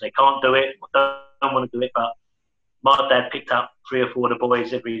because they can't do it or don't want to do it. But my dad picked up 3 or 4 of the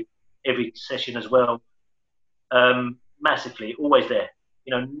boys every session as well. Massively, always there.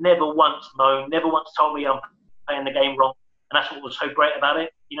 You know, never once moaned, never once told me I'm playing the game wrong. And that's what was so great about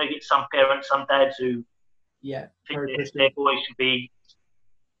it. You know, you get some parents, some dads who think their boys should be,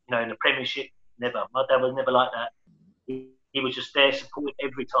 you know, in the Premiership. Never. My dad was never like that. He was just there, supported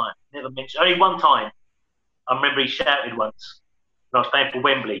every time. Never mentioned. Only one time, I remember he shouted once when I was playing for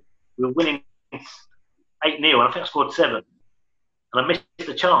Wembley. We were winning 8-0, and I think I scored 7. And I missed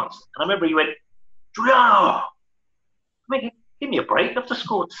the chance. And I remember he went, "Giuliano, I mean, give me a break. I've just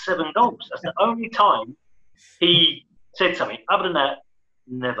scored 7 goals." That's the only time he said something. Other than that,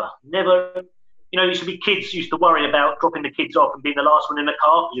 never. You know, used to be kids used to worry about dropping the kids off and being the last one in the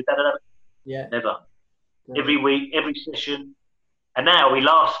car because your dad had it. Yeah. Never. Yeah. Every week, every session, And now he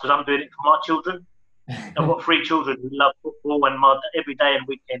laughs because I'm doing it for my children. I've got 3 children who love football, and every day and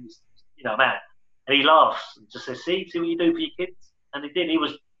weekend is, man. And he laughs and just says, see what you do for your kids. And he did. He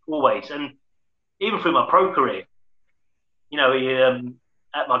was always, and even through my pro career, he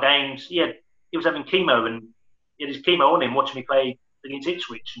at my games, he was having chemo, and he had his chemo on him, watching me play against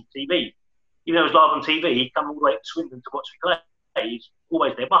Ipswich on TV. Even though it was live on TV, he'd come all the way to Swindon to watch me play. He's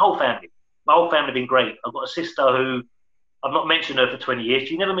always there. My whole family have been great. I've got a sister who, I've not mentioned her for 20 years.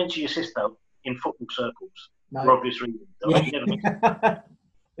 You never mention your sister in football circles, for obvious reasons. You never mention her.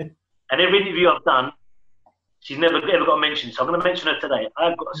 And every interview I've done, she's never ever got mentioned. So I'm going to mention her today.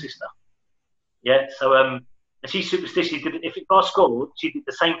 I've got a sister. Yeah, so and she's superstitious. If I scored, she did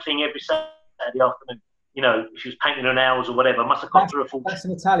the same thing every Saturday afternoon. She was painting her nails or whatever. Must have cost her a fortune. That's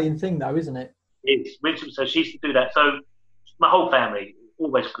an Italian thing, though, isn't it? It is. So she used to do that. So my whole family,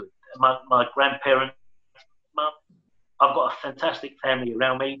 always good. My grandparents, I've got a fantastic family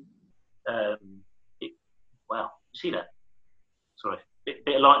around me. Wow, you see that? Sorry, bit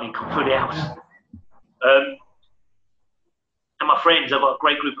of lightning come through the house. And my friends, I've got a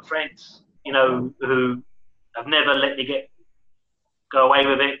great group of friends, who have never let me go away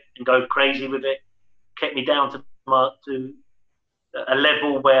with it and go crazy with it. Kept me down to a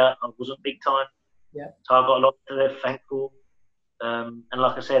level where I wasn't big time. Yeah. So I got a lot to they're thankful. And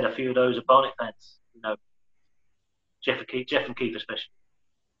like I said, a few of those are Barnet fans. Jeff and Keith especially.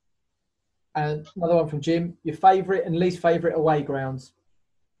 And another one from Jim. Your favourite and least favourite away grounds?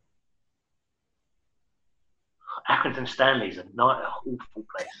 Accrington Stanley's an awful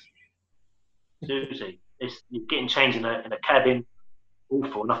place. Seriously, you're getting changed in a cabin.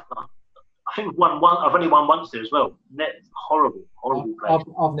 Awful. And I think I've only won once there as well. That's horrible place.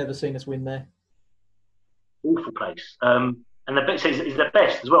 I've never seen us win there. Awful place. And the best is the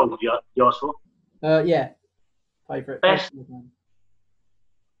best as well. You asked for? Yeah. Favourite. Best.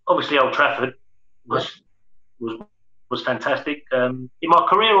 Obviously, Old Trafford was fantastic. In my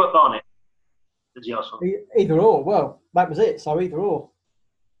career at Barnet, did you ask for? Either or. Well, that was it. So either or.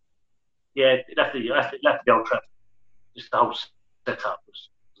 Yeah, it'd have to be Old Trafford. Just the whole setup was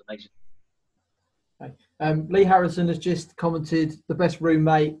amazing. Okay. Lee Harrison has just commented the best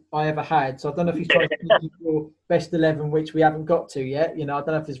roommate I ever had. So I don't know if he's trying to think your best 11, which we haven't got to yet. I don't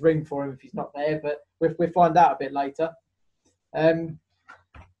know if there's room for him if he's not there, but we'll find out a bit later.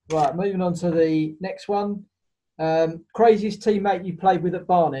 Right, moving on to the next one. Craziest teammate you played with at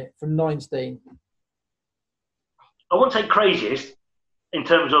Barnet from Nienstein? I wouldn't say craziest in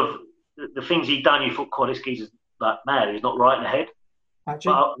terms of the things he'd done. You thought, God, this geezer's like mad. He's not right in the head.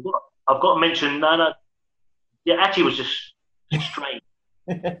 Actually, but I've got to mention, no. Yeah, actually, was just strange.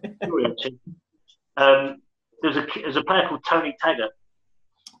 There's a player called Tony Taggart.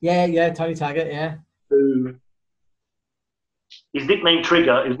 Yeah, Tony Taggart, yeah. Who his nickname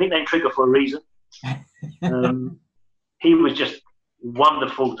Trigger. He was nicknamed Trigger for a reason. He was just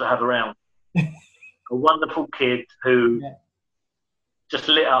wonderful to have around. A wonderful kid who just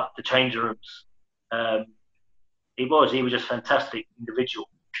lit up the change rooms. He was just a fantastic individual.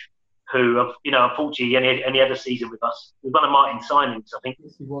 Who, unfortunately, only had a season with us. He was one of Martin's signings, I think.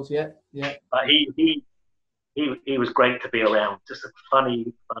 Yes, he was, yeah. But he was great to be around. Just a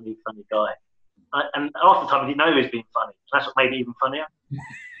funny guy. And half the time, he didn't know he was being funny. That's what made it even funnier.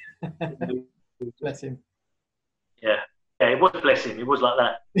 Bless him. Yeah, it was bless him. It was like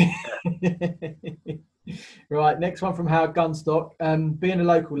that. Yeah. Right, next one from Howard Gunstock. Being a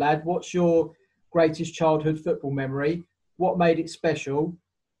local lad, what's your greatest childhood football memory? What made it special?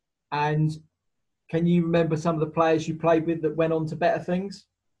 And can you remember some of the players you played with that went on to better things?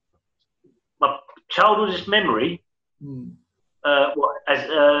 My childhoodest memory, my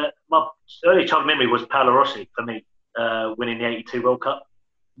early childhood memory was Paolo Rossi for me, winning the '82 World Cup.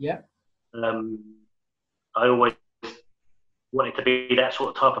 Yeah. I always wanted to be that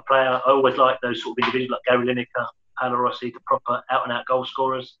sort of type of player. I always liked those sort of individuals like Gary Lineker, Paolo Rossi, the proper out-and-out goal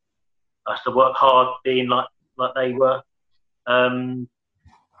scorers. I used to work hard being like they were.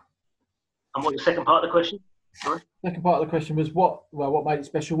 And what was the second part of the question? Sorry? Second part of the question was what made it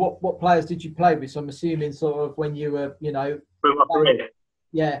special? What players did you play with? So I'm assuming sort of when you were, Through my career.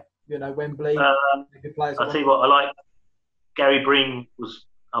 Yeah, Wembley. Good players. I'll tell you what, I like Gary Breen was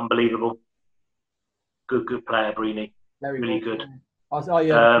unbelievable. Good player, Breeny. Really good. I was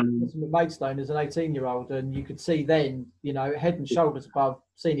at Maidstone as an 18-year-old, and you could see then, head and shoulders above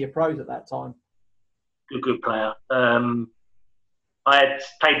senior pros at that time. Good player. I had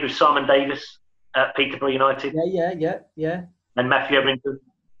played with Simon Davis at Peterborough United. Yeah. And Matthew Everington.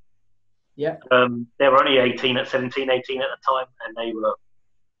 Yeah. They were only 18 at the time, and they were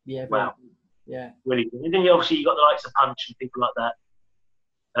wow. Yeah. Really good. And then obviously you got the likes of Punch and people like that.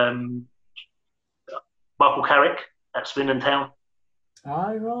 Um, Michael Carrick at Swindon Town.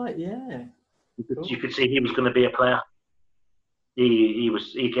 Oh, right, yeah. Cool. You could see he was going to be a player. He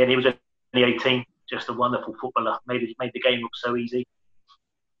was only 18, just a wonderful footballer. Made the game look so easy.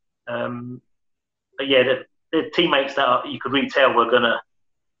 But yeah, the teammates that you could really tell were going to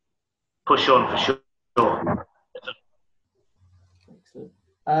push on for sure. Excellent.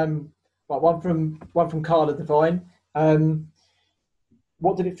 Right, one from Carla Devine.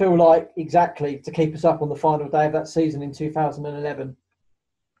 What did it feel like exactly to keep us up on the final day of that season in 2011?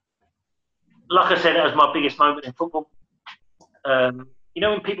 Like I said, that was my biggest moment in football. When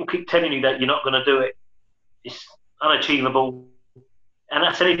people keep telling you that you're not going to do it, it's unachievable, and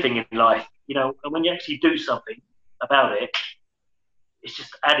that's anything in life. And when you actually do something about it, it's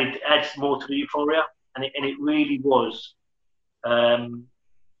just adds more to the euphoria, and it really was. My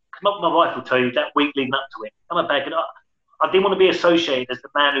wife will tell you that week leading up to it, I'm back and I didn't want to be associated as the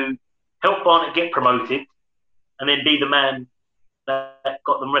man who helped Barnet get promoted, and then be the man that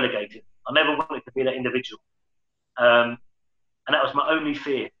got them relegated. I never wanted to be that individual, and that was my only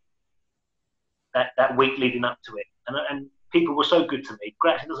fear. That week leading up to it, and people were so good to me.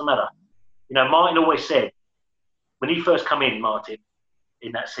 It doesn't matter. Martin always said when he first come in, Martin,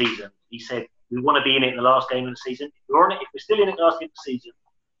 in that season, he said we want to be in it in the last game of the season. If we're still in it in the last game of the season,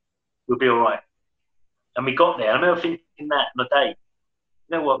 we'll be all right. And we got there. I remember thinking that on the day.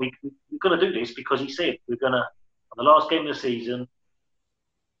 You know what? We're going to do this because he said we're going to, on the last game of the season,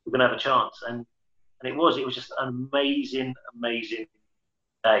 we're going to have a chance. And it was just an amazing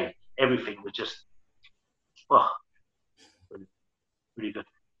day. Everything was just, really, really good.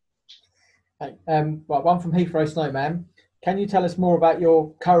 Right, one from Heathrow Snowman. Can you tell us more about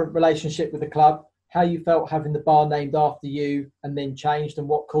your current relationship with the club, how you felt having the bar named after you and then changed, and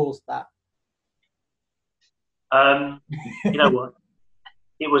what caused that? You know what?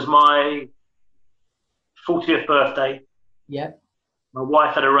 It was my 40th birthday. Yeah. My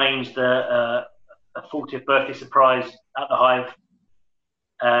wife had arranged a 40th birthday surprise at the Hive,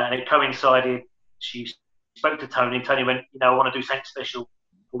 and it coincided. She spoke to Tony. Tony went, I want to do something special.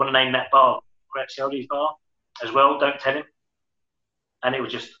 I want to name that bar Grazioli's Bar as well. Don't tell him. And it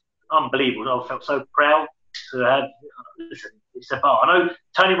was just unbelievable. I felt so proud to have. Listen, it's a bar. I know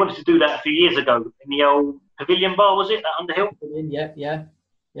Tony wanted to do that a few years ago in the old Pavilion Bar, was it? That Underhill? Yeah.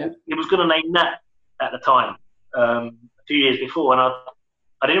 He was going to name that at the time, a few years before, and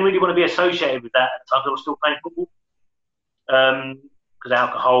I didn't really want to be associated with that at the time because I was still playing football, because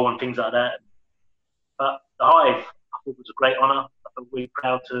alcohol and things like that. But the Hive, I thought, was a great honour. I felt really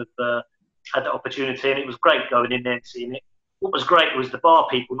proud to have had that opportunity, and it was great going in there and seeing it. What was great was the bar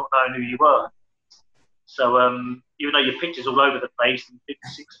people not knowing who you were. So even though your picture's all over the place and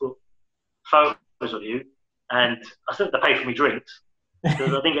 6-foot photos of you, and I still had to pay for my drinks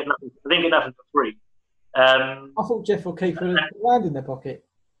because I didn't get nothing for free. I thought Jeff or Keith would have land in their pocket.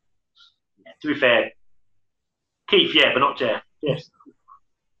 Yeah, to be fair, Keith, yeah, but not Jeff. Yes.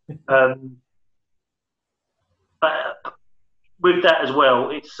 But with that as well,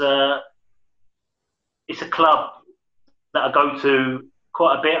 it's a club that I go to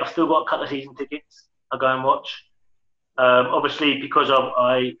quite a bit. I've still got a couple of season tickets I go and watch. Obviously, because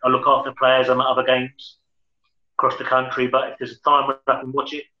I look after players, I'm at other games across the country. But if there's a time when I can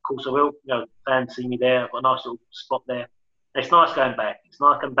watch it, of course I will. Fans see me there. I've got a nice little spot there. And it's nice going back. It's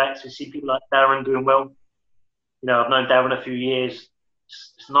nice going back to see people like Darren doing well. I've known Darren a few years.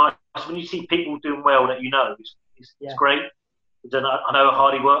 It's nice when you see people doing well that it's great. I know how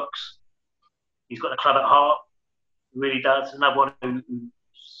hard he works. He's got the club at heart. He really does. Another one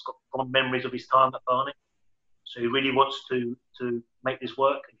who's got fond memories of his time at Barnet. So he really wants to make this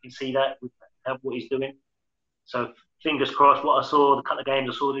work. You can see that with what he's doing. So fingers crossed. What I saw, the couple of games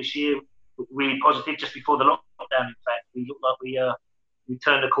I saw this year, looked really positive. Just before the lockdown, in fact, we looked like we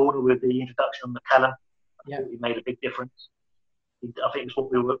turned the corner with the introduction of McCallum. I thought he made a big difference. I think it's what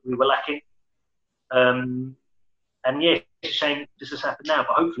we were lacking. And yeah, it's a shame this has happened now,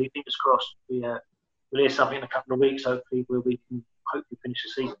 but hopefully, fingers crossed, we'll hear something in a couple of weeks, hopefully, where we can hopefully finish the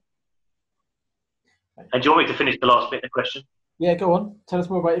season. And do you want me to finish the last bit of the question? Yeah, go on. Tell us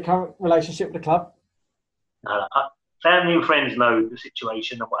more about your current relationship with the club. Family and friends know the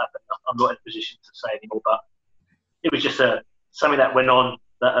situation and what happened. I'm not in a position to say anymore, but it was just something that went on.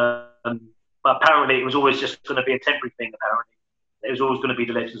 That but apparently it was always just going to be a temporary thing. Apparently, it was always going to be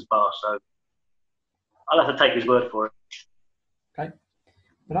the Legends Bar. So I'll have to take his word for it. Okay,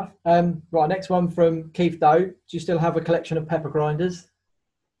 enough. Right, next one from Keith Doe. Do you still have a collection of pepper grinders?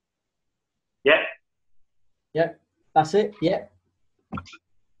 Yeah. Yeah, that's it. Yeah.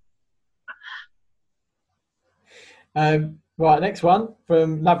 Right, Right, next one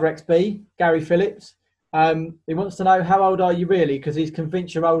from Lover XB, Gary Phillips. He wants to know, how old are you really? Because he's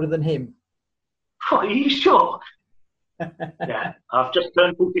convinced you're older than him. Are you sure? Yeah, I've just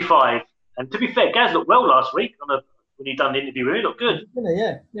turned 45. And to be fair, Gaz looked well last week when he done the interview. He looked good.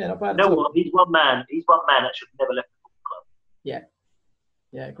 Yeah, not bad You at know all. what? He's one man that should never left the football club.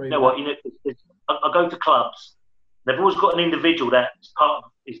 Yeah, agree. You know with what? I go to clubs. They've always got an individual that's part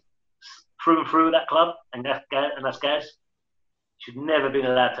of is through and through that club, and that's Gaz. Should never been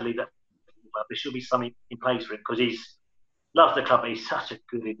allowed to leave that club. There should be something in place for him because he's loves the club. But he's such a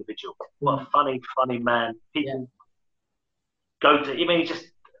good individual. What a funny man. People go to. I mean, he's just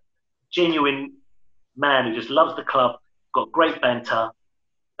genuine man who just loves the club. Got great banter.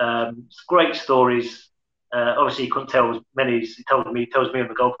 Great stories. Obviously, he couldn't tell as many as he tells me on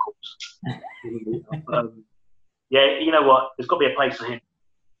the golf course. Yeah, you know what? There's got to be a place for him.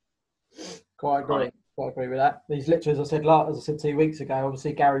 Quite agree with that. He's literally, as I said 2 weeks ago,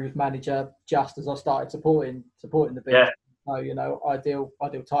 obviously Gary was manager just as I started supporting the Bees. Yeah. So, you know, ideal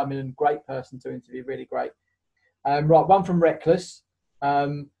timing and great person to interview, really great. Right, one from Reckless,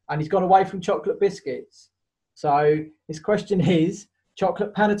 and he's gone away from chocolate biscuits. So his question is,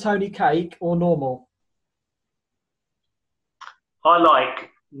 chocolate panettone cake or normal?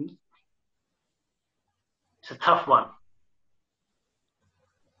 It's a tough one.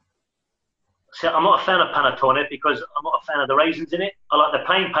 See, I'm not a fan of panettone because I'm not a fan of the raisins in it. I like the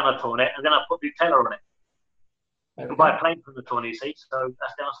plain panettone and then I put Nutella on it. You can buy a plain panettone, you see, so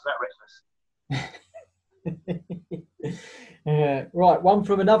that's the answer to that, Reckless. Right, one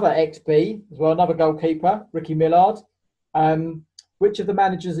from another XB as well, another goalkeeper, Ricky Millard. Which of the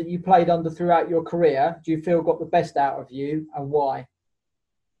managers that you played under throughout your career do you feel got the best out of you and why?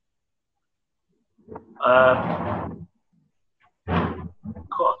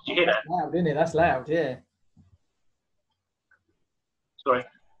 God, did you hear that? That's loud, isn't it? That's loud, yeah. Sorry.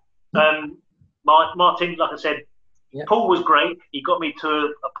 Martin, like I said, Yep. Paul was great. He got me to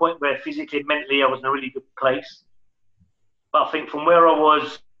a point where physically and mentally I was in a really good place. But I think from where I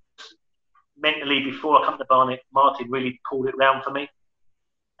was mentally before I come to Barnet, Martin really pulled it round for me.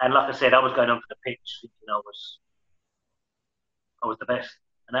 And like I said, I was going onto the pitch thinking I was the best.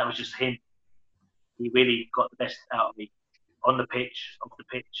 And that was just him. He really got the best out of me on the pitch, off the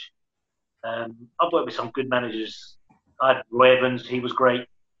pitch. I've worked with some good managers. I had Roy Evans, he was great.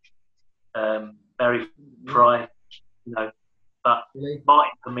 Barry Fry, you know. But Really?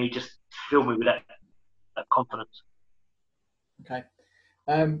 Martin, for me, just filled me with that confidence. Okay.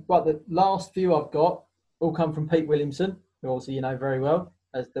 Well, the last few I've got all come from Pete Williamson, who obviously you know very well,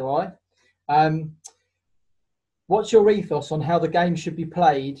 as do I. What's your ethos on how the game should be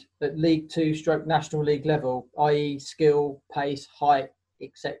played at League Two / National League level, i.e. skill, pace, height,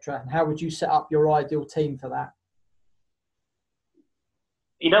 etc.? And how would you set up your ideal team for that?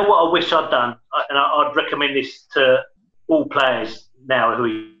 You know what I wish I'd done, and I'd recommend this to all players now who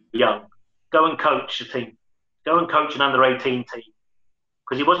are young. Go and coach a team. Go and coach an under-18 team.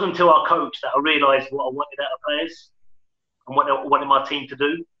 Because it wasn't until I coached that I realised what I wanted out of players and what I wanted my team to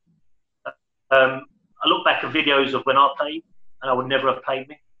do. I look back at videos of when I played, and I would never have played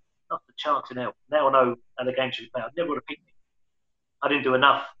me. Not the chance in hell. Now I know how the game should be played. I never would have picked me. I didn't do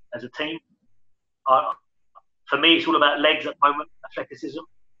enough as a team. For me, it's all about legs at the moment, athleticism.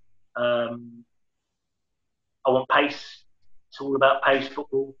 I want pace. It's all about pace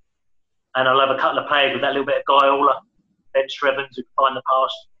football. And I'll have a couple of players with that little bit of guile, Ben Strevens, who can find the pass,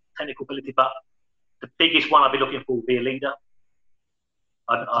 technical ability. But the biggest one I'd be looking for would be a leader.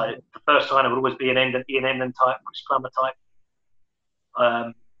 The first signer would always be an Ian Endon type, Chris Plummer type.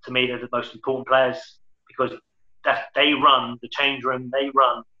 To me, they're the most important players because they run the change room, they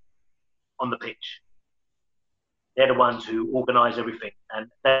run on the pitch. They're the ones who organise everything, and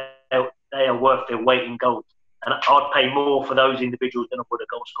they are worth their weight in gold. And I'd pay more for those individuals than I would a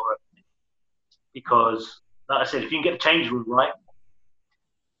goal scorer. Because, like I said, if you can get the change room right,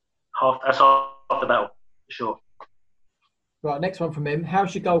 that's half the battle, for sure. Right, next one from him.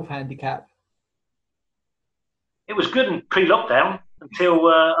 How's your golf handicap? It was good in pre-lockdown until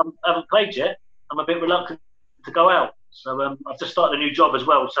I haven't played yet. I'm a bit reluctant to go out. So I've just started a new job as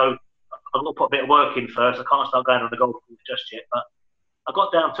well. So I've got to put a bit of work in first. I can't start going on the golf course just yet. But I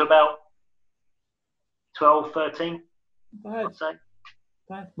got down to about 12, 13, I'd say.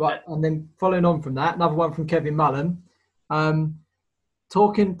 Right, and then following on from that, another one from Kevin Mullen.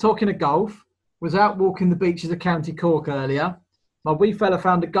 Talking of golf, was out walking the beaches of County Cork earlier. My wee fella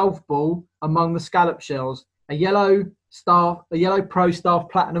found a golf ball among the scallop shells, a yellow Pro Staff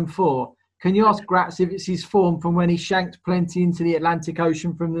Platinum 4. Can you ask Gratz if it's his form from when he shanked plenty into the Atlantic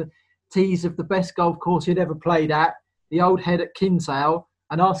Ocean from the tees of the best golf course he'd ever played at the old head at Kinsale,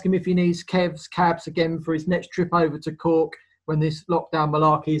 and ask him if he needs Kev's cabs again for his next trip over to Cork when this lockdown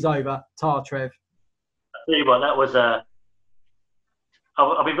malarkey is over. Tar Trev. I'll tell you what, that was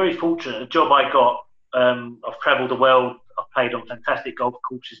I've been very fortunate. The job I got, I've travelled the world. I've played on fantastic golf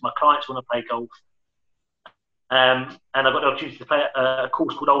courses. My clients want to play golf. And I got the opportunity to play a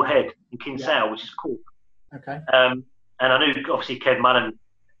course called Old Head in Kinsale, which is Cork. Okay. And I knew, obviously, Kev Mullen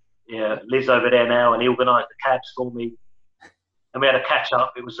lives over there now, and he organised the cabs for me. And we had a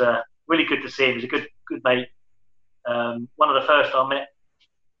catch-up. It was really good to see him. He was a good mate. One of the first I met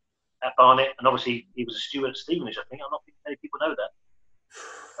at Barnet, and obviously he was a steward at Stevenage, I think. I'm not thinking many people know that.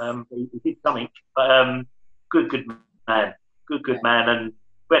 He did something. But good man. Good man. And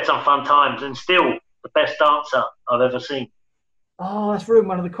we had some fun times, and still the best dancer I've ever seen. Oh, that's ruined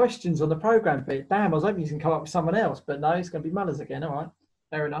one of the questions on the programme bit. Damn, I was hoping you can come up with someone else, but no, it's going to be Mullers again. All right,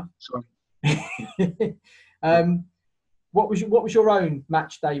 fair enough. Sorry. What was your own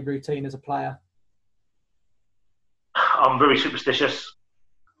match day routine as a player? I'm very superstitious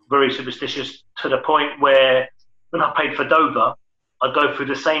to the point where when I played for Dover, I'd go through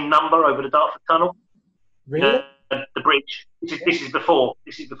the same number over the Dartford Tunnel. Really? The bridge. This is before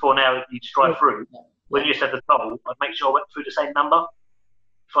now you just drive through. When you used to have the toll, I'd make sure I went through the same number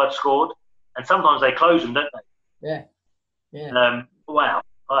if I'd scored. And sometimes they close them, don't they? Yeah. Wow.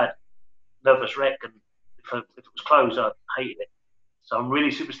 I had nervous wreck, and if it was closed, I hated it. So I'm really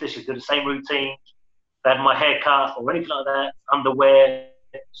superstitious. Do the same routine. If I had my hair cut or anything like that, underwear,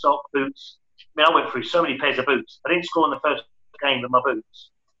 sock, boots. I mean, I went through so many pairs of boots. I didn't score in the first game with my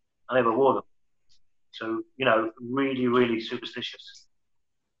boots. I never wore them. So, really, really superstitious.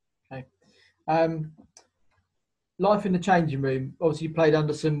 Okay. Life in the changing room. Obviously, you played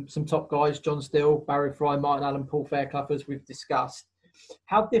under some top guys, John Still, Barry Fry, Martin Allen, Paul Fairclough, as we've discussed.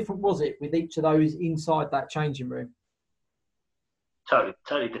 How different was it with each of those inside that changing room?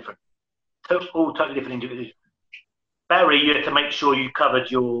 Totally different. All totally different individuals. Barry, you had to make sure you covered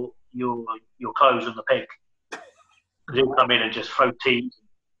your clothes on the peg. Because he'll come in and just throw tees.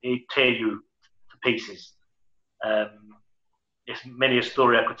 He'd tear you to pieces. It's many a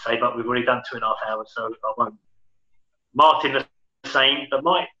story I could say, but we've already done 2.5 hours, so I won't. Martin the same, but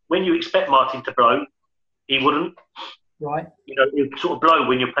when you expect Martin to blow, he wouldn't. Right. He'll sort of blow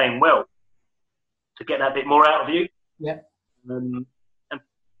when you're playing well to get that bit more out of you. Yeah. And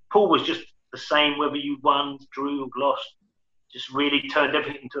Paul was just the same, whether you won, drew, lost, just really turned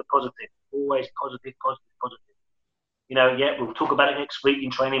everything into a positive. Always positive. We'll talk about it next week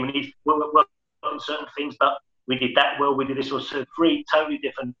in training. We need to work on certain things, but we did that well. We did this also. 3 totally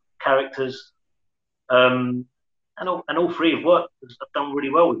different characters, and all 3 have worked. Have done really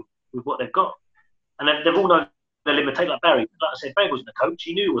well with what they've got, and they've all known their limitations. Like Barry, like I said, Barry wasn't a coach.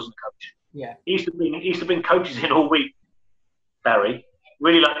 He knew he wasn't a coach. Yeah. He used to bring coaches in all week. Barry,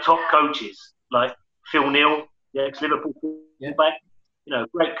 really like top coaches like Phil Neal, the ex-Liverpool fullback.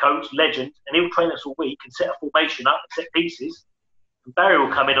 Great coach, legend, and he'll train us all week and set a formation up and set pieces. And Barry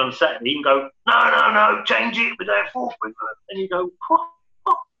will come in on Saturday and go, no, change it, we're going forward. And you go, what?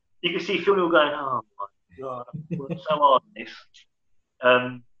 You can see Phil Neal going, oh my God, I've worked so hard on this.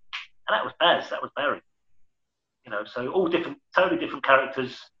 And that was Baz, that was Barry. So all different, totally different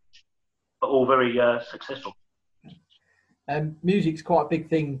characters, but all very successful. Music's quite a big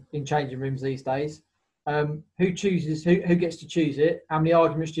thing in changing rooms these days. Who who gets to choose it? How many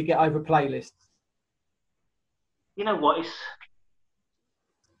arguments do you get over playlists? You know what?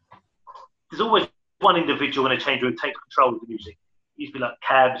 There's always one individual in a change room who takes control of the music. It used to be like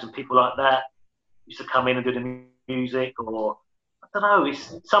Cabs and people like that used to come in and do the music, or I don't know.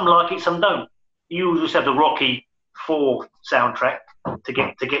 Some like it, some don't. You always have the Rocky 4 soundtrack to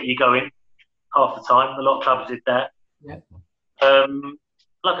get you going half the time. A lot of clubs did that. Yeah.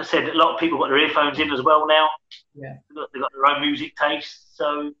 Like I said, a lot of people got their earphones in as well now. Yeah. They've got their own music taste,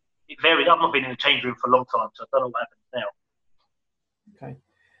 so it varies. I've not been in the change room for a long time, so I don't know what happens now. Okay.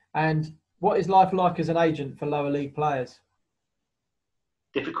 And what is life like as an agent for lower league players?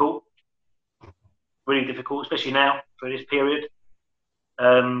 Difficult. Really difficult, especially now, for this period.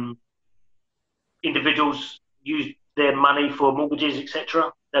 Individuals use their money for mortgages,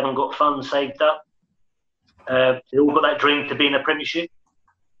 etc. They haven't got funds saved up. They all got that dream to be in a Premiership,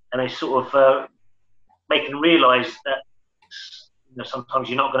 and they sort of make them realise that sometimes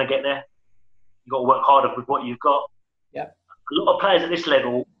you're not going to get there. You've got to work harder with what you've got. Yeah. A lot of players at this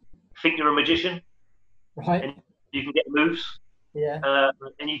level think you're a magician, right? And you can get moves. Yeah.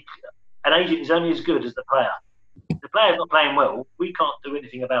 An agent is only as good as the player. If the player's not playing well, we can't do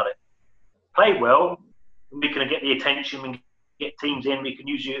anything about it. Play well, and we can get the attention, we can get teams in, we can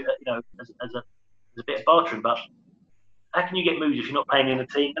use you, as a bit of bartering. But How can you get moved if you're not playing in the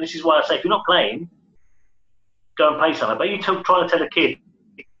team? And this is why I say, if you're not playing, go and play somewhere. But you trying to tell a kid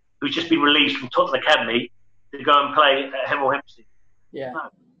who's just been released from Tottenham Academy to go and play at Hemel Hempstead. Yeah.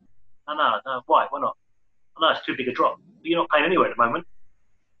 No. Why? Why not? I know it's too big a drop. But you're not playing anywhere at the moment.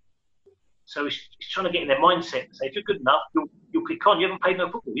 So it's trying to get in their mindset and say, if you're good enough, you'll kick on. You haven't played no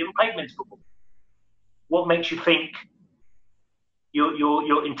football. You haven't played men's football. What makes you think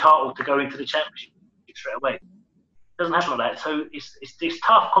you're entitled to go into the championship straight away? It doesn't happen like that. So it's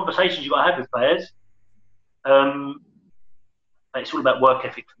tough conversations you've got to have with players. But it's all about work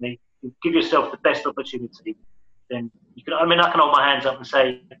ethic for me. You give yourself the best opportunity, then you can. I can hold my hands up and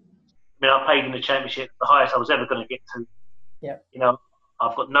say, I played in the championship, the highest I was ever going to get to. Yeah.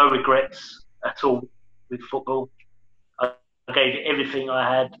 I've got no regrets at all with football. I gave it everything I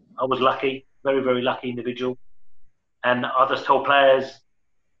had. I was lucky, very, very lucky individual. And I just told players,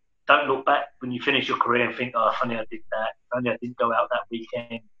 don't look back when you finish your career and think, oh, if only I did that. If only I didn't go out that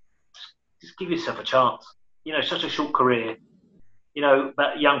weekend. Just give yourself a chance. It's such a short career.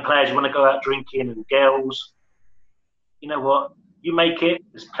 But young players who want to go out drinking and girls, you know what? You make it.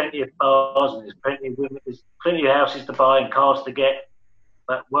 There's plenty of bars and there's plenty of women. There's plenty of houses to buy and cars to get.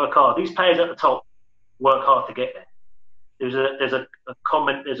 But work hard. These players at the top work hard to get there. There's a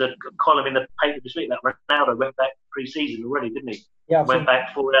comment. There's a column in the paper this week that Ronaldo went back pre-season already, didn't he? Yeah. Went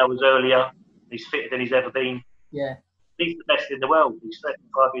back 4 hours earlier. He's fitter than he's ever been. Yeah. He's the best in the world. He's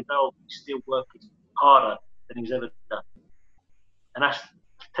 35 years old. He's still working harder than he's ever done. And that's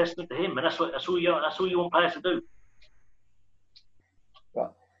a testament to him. And that's all you want players to do. Right.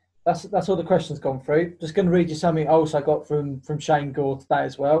 That's all the questions gone through. Just going to read you something I also got from Shane Gore today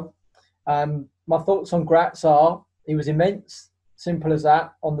as well. My thoughts on Gratz are, he was immense, simple as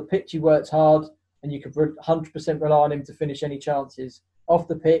that. On the pitch, he worked hard, and you could 100% rely on him to finish any chances. Off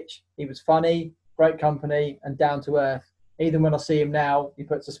the pitch, he was funny, great company, and down to earth. Even when I see him now, he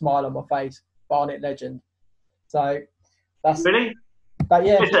puts a smile on my face. Barnet legend. So that's really. But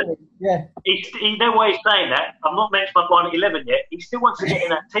yeah, listen, yeah. He know why he's saying that. I'm not mentioned my Barnet 11 yet. He still wants to get in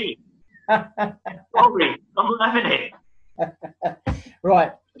that team. Sorry, I'm not having it.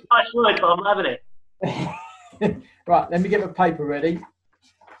 Right. Nice word, but I'm not having it. Right, let me get my paper ready,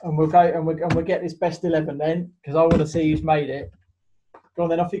 and we'll go and we'll get this best 11 then, because I want to see who's made it. Go on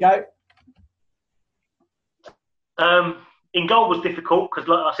then, off you go. In goal was difficult because,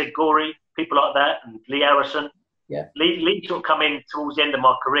 like I said, Gorey, people like that, and Lee Harrison. Yeah. Lee sort of come in towards the end of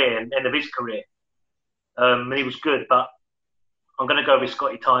my career and end of his career, and he was good. But I'm going to go with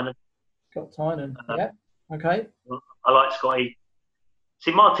Scotty Tynan. Scott Tynan. Yeah. Okay. I like Scotty.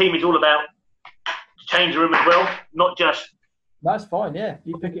 See, my team is all about the change room as well, not just. That's fine. Yeah,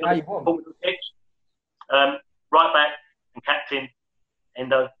 you pick it how you want. Right back and captain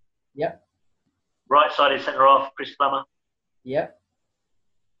Endo. Yeah. Right sided centre half Chris Plummer. Yeah.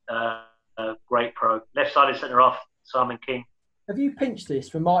 Great pro. Left sided centre half Simon King. Have you pinched this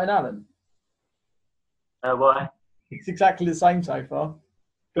from Martin Allen? Why? It's exactly the same so far.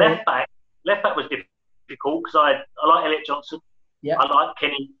 Left back was difficult because I like Elliot Johnson. Yeah. I like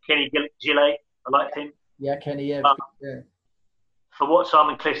Kenny Gillet. I liked him. Yeah, Kenny. Yeah. Yeah. For what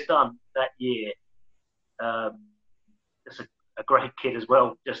Simon Cliff's done that year, it's a great kid as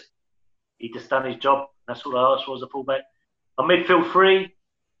well. He just done his job. That's all I asked for as a fullback. On midfield 3.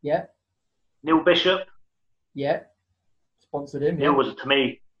 Yeah. Neil Bishop. Yeah. Sponsored him. Neil was, to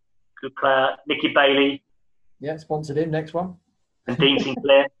me, good player. Nicky Bailey. Yeah, sponsored him. Next one. And Dean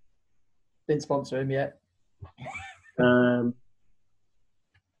Sinclair. Didn't sponsor him yet. 3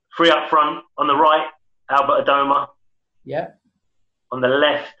 up front. On the right, Albert Adoma. Yeah. On the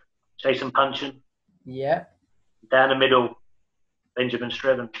left, Jason Punchin. Yeah. Down the middle, Benjamin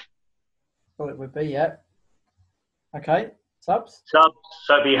Streven. Thought it would be, yeah. Okay. Subs? So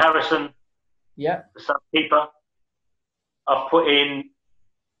it'd be Harrison. Yeah. The sub keeper. I've put in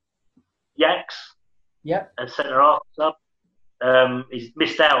Yaks. Yeah. As centre half sub. He's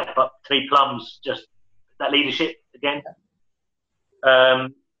missed out, but to me, Plum's just that leadership again.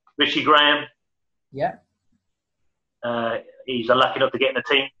 Richie Graham. Yeah. He's unlucky not to get in the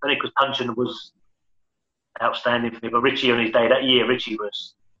team. I think because Punchin was outstanding for me, but Richie on his day that year, Richie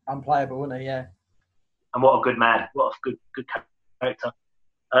was unplayable, wasn't he? Yeah. And what a good man! What a good character.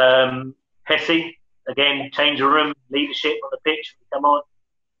 Hesse again, change the room, leadership on the pitch. Come on.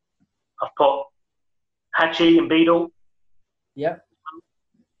 I've put Hatchie and Beadle. Yeah.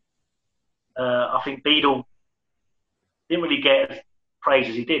 I think Beadle didn't really get as praise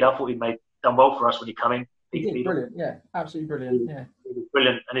as he did. I thought he done well for us when he came in. He did brilliant, yeah, absolutely brilliant, yeah. He was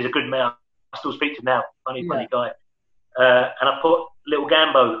brilliant, and he's a good man. I still speak to him now. Funny guy. And I put Little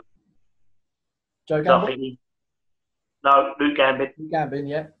Gambo. Joe Gambo. No, Luke Gambin. Gambin,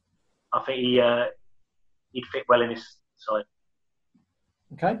 yeah. I think he'd fit well in this side.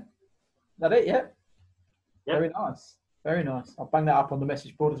 Okay. That it, yeah? Yep. Very nice. Very nice. I'll bang that up on the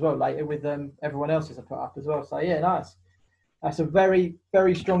message board as well later with everyone else's I put up as well. So, yeah, nice. That's a very,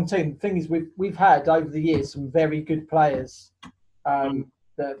 very strong team. The thing is, we've had over the years some very good players that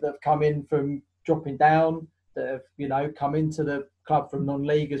have come in from dropping down, that have, you know, come into the club from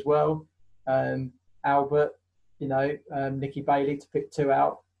non-league as well. Albert, you know, Nicky Bailey, to pick two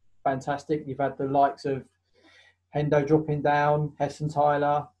out. Fantastic. You've had the likes of Hendo dropping down, Hesson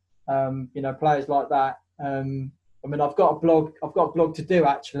Tyler, you know, players like that. I mean, I've got a blog to do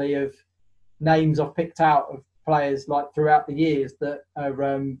actually of names I've picked out of players like throughout the years that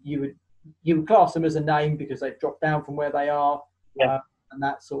are, you would class them as a name because they've dropped down from where they are, and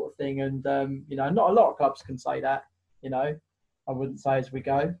that sort of thing. And you know, not a lot of clubs can say that. You know, I wouldn't say as we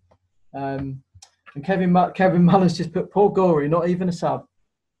go. And Kevin Mullen's just put Paul Gorey, not even a sub.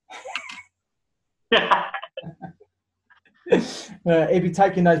 He'd be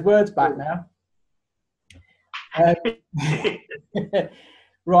taking those words back now.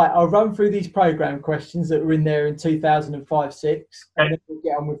 Right, I'll run through these programme questions that were in there in 2005-06, and then we'll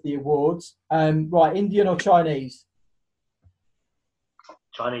get on with the awards. Right, Indian or Chinese?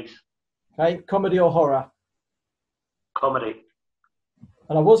 Chinese. Okay, comedy or horror? Comedy.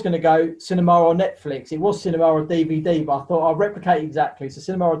 And I was going to go cinema or Netflix. It was cinema or DVD, but I thought I'll replicate exactly. So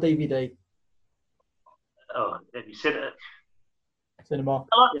cinema or DVD? Oh, you said it. Cinema.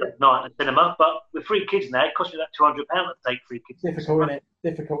 I like that night at cinema, but with 3 kids now, it costs me about £200 to take 3 kids. Difficult, isn't it?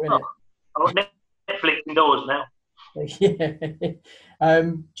 Difficult, isn't it? I want Netflix indoors now.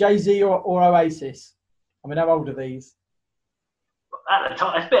 Yeah. Jay-Z or Oasis? I mean, how old are these? At the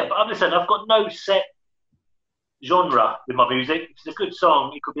time, it's better. But listen, I've got no set genre with my music. If it's a good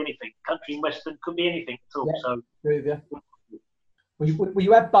song, it could be anything. Country and Western, could be anything at all. Yeah, so, agree with you. Well,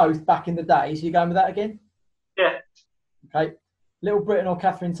 you had both back in the day. So you going with that again? Yeah. Okay. Little Britain or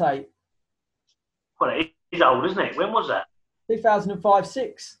Catherine Tate? Well, it is old, isn't it? When was that? 2005-06.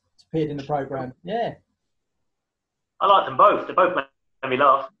 It's appeared in the programme. Yeah. I like them both. They both made me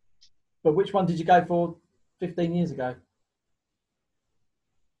laugh. But which one did you go for 15 years ago?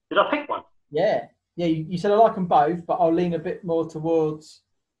 Did I pick one? Yeah. Yeah, you said I like them both, but I'll lean a bit more towards...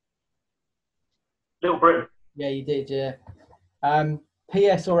 Little Britain. Yeah, you did, yeah.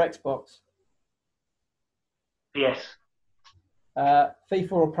 PS or Xbox? PS.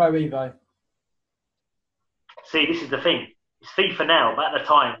 FIFA or Pro Evo? See, this is the thing. It's FIFA now, but at the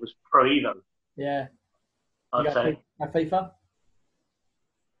time it was Pro Evo. Yeah. I'd say. FIFA?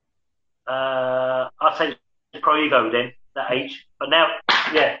 I'd say Pro Evo then, that age. But now,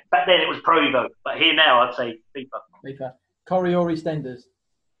 yeah, back then it was Pro Evo. But here now, I'd say FIFA. FIFA. Corrie or EastEnders?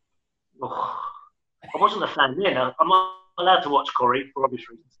 Oh, I wasn't a fan then. I'm not allowed to watch Corrie for obvious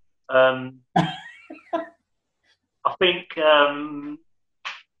reasons. I think I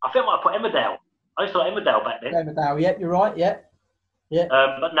might put Emmerdale. I used to like Emmerdale back then. Emmerdale, yep, you're right, yep. Yeah.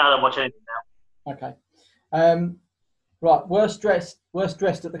 But now I don't watch anything now. Okay. Right, worst dressed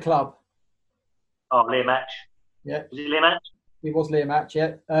at the club. Oh, Liam Hatch. Yeah. Was it Liam Hatch? It was Liam Hatch,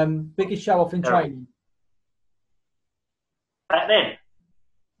 yeah. Biggest show off in training. Back then?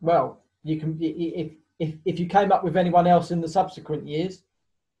 Well, you can if you came up with anyone else in the subsequent years.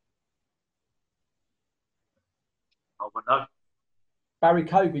 I wouldn't know. Barry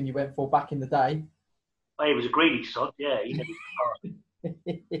Cogan you went for back in the day. Oh, he was a greedy sod, yeah. He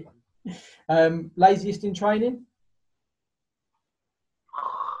never laziest in training?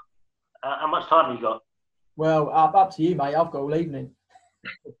 How much time have you got? Well, up to you, mate. I've got all evening.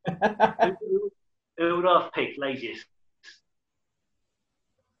 Who would I have picked laziest?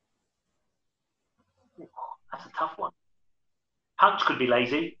 That's a tough one. Punch could be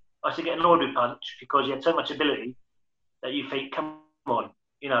lazy. I used to get annoyed with Punch because he had so much ability that you think, come on,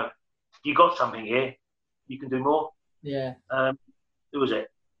 you know, you got something here. You can do more. Yeah. Who was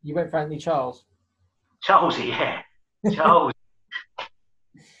it? You went for Anthony Charles. Charlesy, yeah. Charles.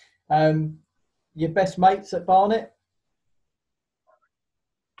 Your best mates at Barnet?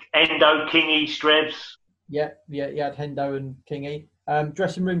 Endo, Kingy, Strebs. Yeah, you had Hendo and Kingy.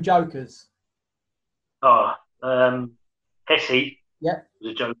 Dressing room jokers? Oh, Hesse. Yeah.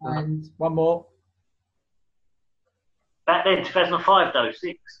 Was a joker. And one more. Back then, 2005 though,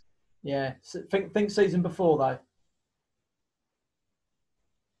 6. Yeah. Think season before though.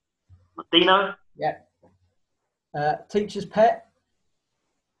 Dino? Yeah. Teacher's pet?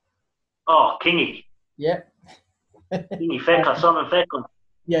 Oh, Kingy. Yeah. Kingy Fairclough, Simon Fairclough.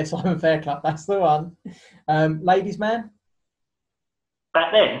 Yeah, Simon Fairclough, that's the one. Ladies man?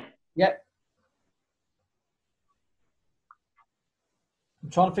 Back then? Yeah.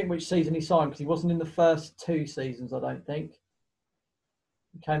 trying to think which season he signed because he wasn't in the first 2 seasons, I don't think.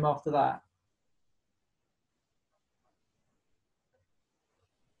 He came after that.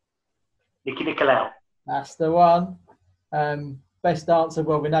 Nicky Nicolau. That's the one. Best answer.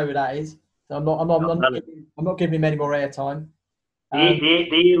 Well, we know who that is. So I'm not giving him any more airtime. The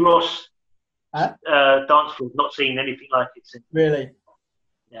Eros dance floor. Not seen anything like it since. Really?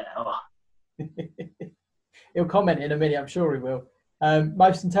 Yeah. Oh. He'll comment in a minute. I'm sure he will.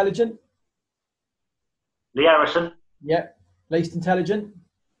 Most intelligent? Lee Harrison. Yep. Least intelligent?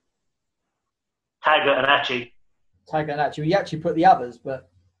 Taggart and Achi. Taggart and Achi. We actually put the others, but.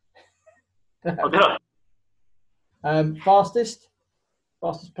 Oh, did I? Fastest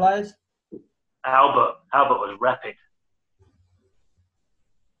players? Albert was rapid.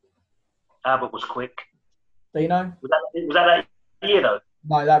 Albert was quick. Dino? Was that year though?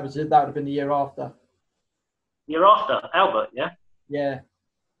 No, that would have been the year after. Year after Albert, yeah. Yeah,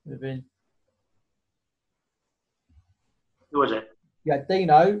 would have been. Who was it? You had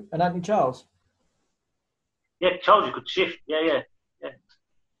Dino and Anthony Charles. Yeah, Charles, you could shift. Yeah.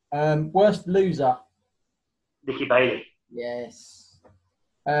 Worst loser? Nicky Bailey. Yes.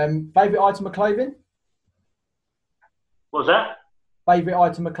 Favourite item of clothing? What was that? Favourite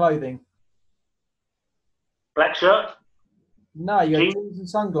item of clothing? Black shirt? No, you had jeans and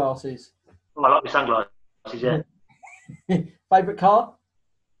sunglasses. Oh, I like my sunglasses, yeah. Favourite car?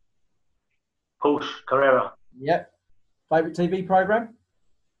 Porsche Carrera. Yep. Favourite TV programme?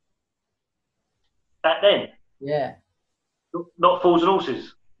 Back then? Yeah. Not Fools and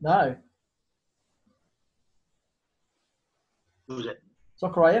Horses. No. Who was it?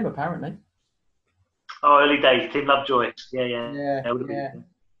 Soccer AM, apparently. Oh, early days. Tim Lovejoy. Yeah.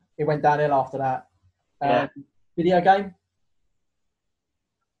 It went downhill after that. Yeah. Video game?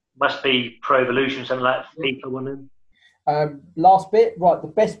 Must be Pro Evolution, something like FIFA one. Last bit. Right, the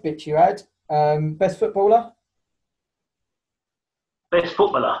best bit you had. Best footballer? Best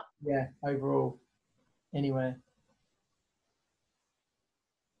footballer? Yeah, overall. Anywhere.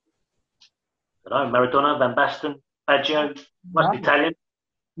 I don't know. Maradona, Van Basten, Baggio. Must be Italian.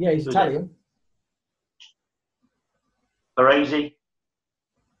 Yeah, he's Italian. Baresi.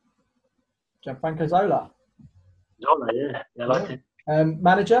 Gianfranco Zola. Zola, yeah. I liked him.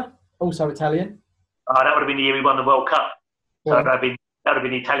 Manager, also Italian. Oh, that would have been the year we won the World Cup. So that would have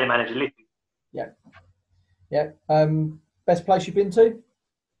been the Italian manager, Lippi. Yeah. Best place you've been to?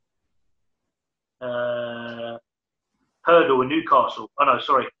 Hurdle in Newcastle. Oh no,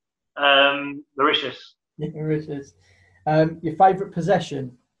 sorry. Mauritius. Yeah, Mauritius. Your favourite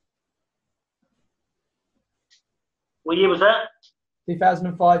possession? What year was that?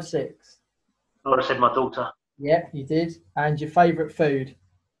 2005-06. I would have said my daughter. Yeah, you did. And your favourite food?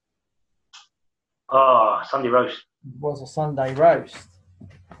 Oh, Sunday roast. It was a Sunday roast.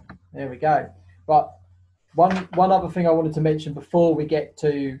 There we go. But one other thing I wanted to mention before we get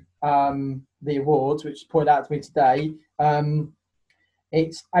to the awards, which was pointed out to me today.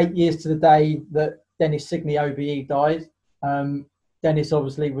 It's 8 years to the day that Dennis Signey OBE died. Dennis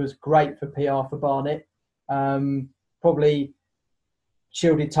obviously was great for PR for Barnet. Probably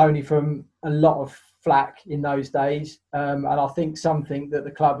shielded Tony from a lot of flack in those days. And I think something that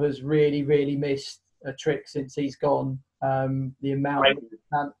the club has really, really missed a trick since he's gone. The amount.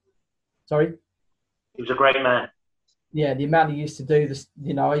 Sorry? He was a great man. Yeah, the amount he used to do this,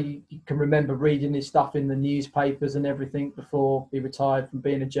 you can remember reading his stuff in the newspapers and everything before he retired from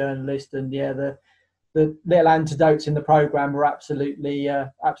being a journalist. And yeah, the little anecdotes in the programme were absolutely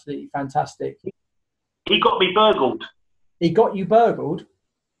fantastic. He got me burgled. He got you burgled?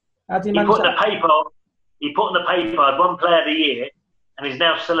 How did he manage that? He put in the paper, I had one player of the year, and he's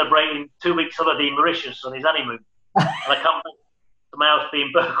now celebrating 2 weeks holiday in Mauritius on his honeymoon. And I come back to my house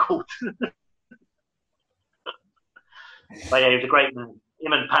being burgled. But yeah, he was a great man.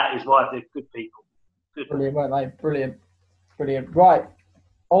 Him and Pat, his wife, they're good people. Good. Brilliant, weren't they? Brilliant. Right,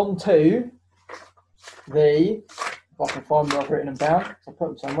 on to if I can find where I've written them down, I'll put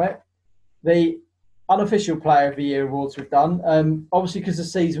them somewhere. The unofficial Player of the Year awards we've done. Obviously, because the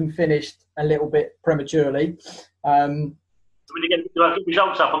season finished a little bit prematurely. Do I get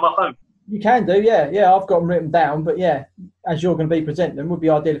results up on my phone? You can do, yeah. I've got them written down, but yeah, as you're going to be presenting them, would be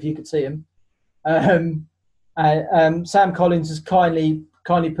ideal if you could see them. Sam Collins has kindly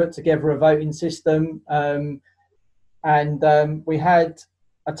put together a voting system, and we had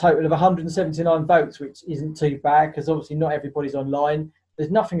a total of 179 votes, which isn't too bad because obviously not everybody's online. There's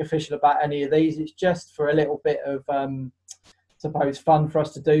nothing official about any of these. It's just for a little bit of, suppose, fun for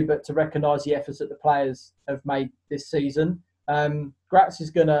us to do, but to recognise the efforts that the players have made this season. Gratz is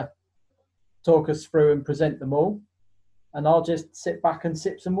going to talk us through and present them all. and I'll just sit back and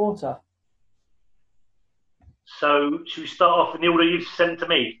sip some water. So, should we start off in the order you've sent to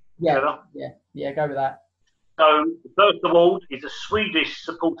me? Yeah, Trevor? yeah, go with that. So, the first award is the Swedish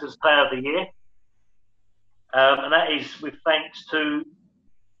Supporters Player of the Year. And that is with thanks to,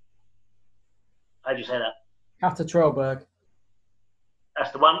 how do you say that? Hatta Trollberg.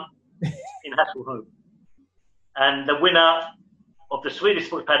 That's the one, in Hasselholm. And the winner of the Swedish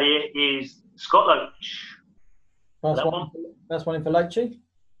Supporters Player of the Year is Scott Loach. First one in for Loachy.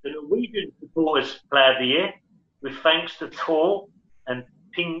 The Norwegian Supporters Player of the Year, with thanks to Tor and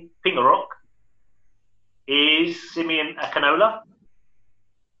Pingarok, is Simeon Akinola.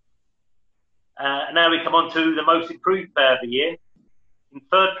 Now we come on to the most improved player of the year. In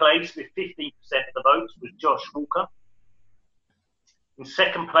third place with 15% of the votes was Josh Walker. In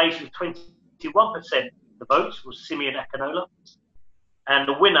second place with 21% of the votes was Simeon Akinola. And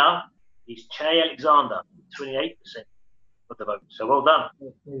the winner is Che Alexander with 28% of the votes. So well done.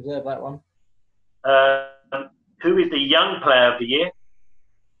 We reserve that one. Who is the young player of the year?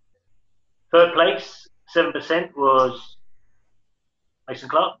 Third place, 7% was Mason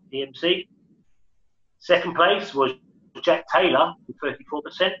Clark, EMC. Second place was Jack Taylor with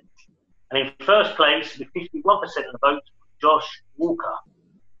 34%. And in first place with 51% of the votes, Josh Walker.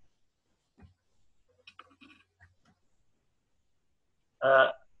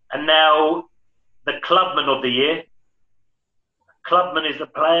 And now the Clubman of the Year. Clubman is the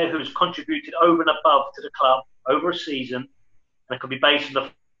player who's contributed over and above to the club over a season, and it can be based on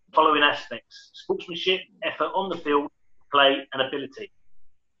the following aspects: sportsmanship, effort on the field, play, and ability.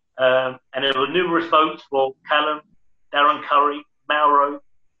 And there were numerous votes for Callum, Darren Curry, Mauro,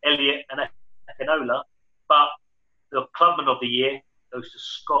 Elliott, and Akinola, but the Clubman of the Year goes to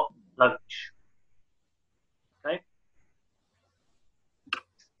Scott Loach. Okay.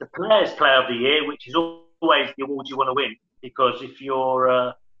 The Players' Player of the Year, which is always the award you want to win, because if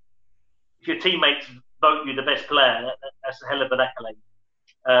your teammates vote you the best player, that's a hell of an accolade.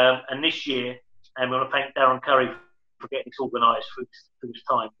 And this year, and we want to thank Darren Curry for getting this organised for this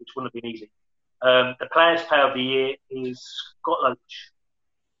time, which wouldn't have been easy. The Players' Player of the Year is Scott Loach.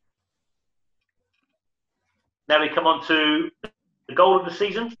 Now we come on to the goal of the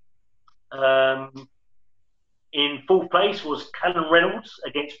season. In fourth place was Callum Reynolds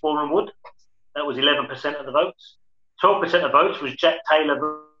against Boreham Wood. That was 11% of the votes. 12% of the votes was Jack Taylor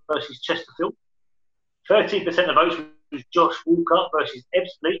versus Chesterfield. 13% of the votes was Josh Walker versus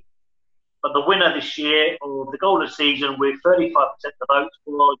Ebbsfleet. But the winner this year of the goal of the season with 35% of the votes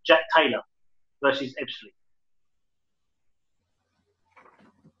was Jack Taylor versus Ebbsfleet.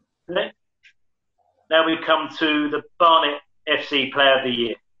 Okay. Now we come to the Barnet FC Player of the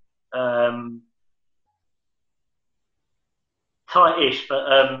Year. Tight-ish,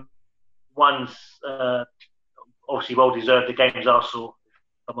 but one's obviously well deserved. The games I saw, if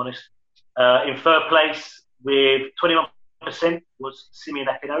I'm honest. In third place with 21% was Simeon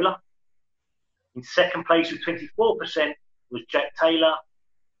Akinola. In second place with 24% was Jack Taylor.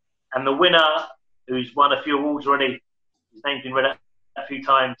 And the winner, who's won a few awards already, his name's been read out a few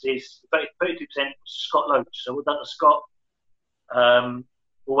times, is 32% was Scott Loach. So well done to Scott.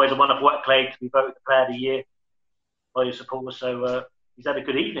 Always a wonderful accolade to be voted the Player of the Year by your supporters. So he's had a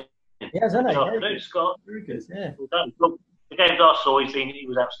good evening. Yeah, hasn't he? Good afternoon, Scott. Very good, yeah. Well done. Look, the games I saw, he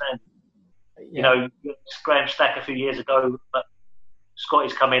was outstanding. Yeah. You know, Graham Stack a few years ago, but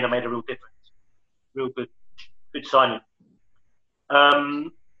Scotty's come in and made a real difference. Real good signing.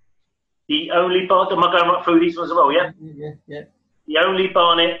 The only am I going right through these ones as well? Yeah. Yeah. The only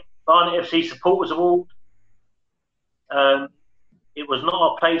Barnet FC Supporters Award. It was not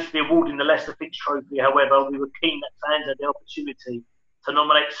our place for the award in the Leicester Finch Trophy. However, we were keen that fans had the opportunity to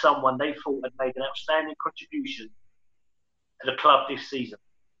nominate someone they thought had made an outstanding contribution to the club this season.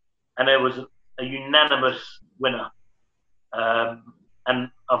 And there was a unanimous winner.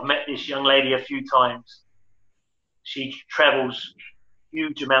 And I've met this young lady a few times. She travels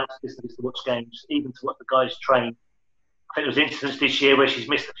huge amounts of distance to watch games, even to watch the guys train. I think there was incidents this year where she's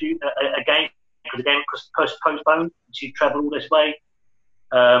missed a game because the game was postponed and she travelled all this way.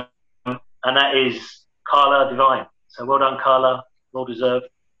 And that is Carla Devine. So well done, Carla. Well deserved.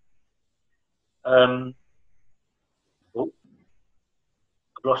 I've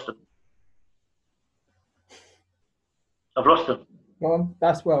lost them. Go on.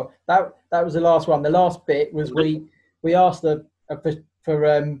 That was the last one. The last bit was we asked for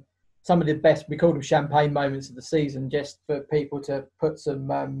some of the best, we called them champagne moments of the season, just for people to put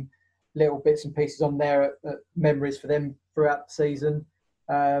some little bits and pieces on there, memories for them throughout the season.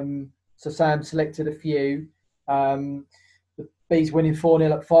 So Sam selected a few. The Bees winning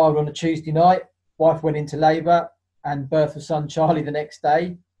 4-0 at Fire on a Tuesday night. Wife went into labour. and birth of son Charlie the next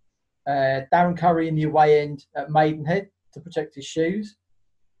day. Darren Curry in the away end at Maidenhead to protect his shoes.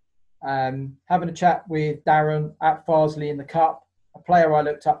 Having a chat with Darren at Farsley in the Cup, a player I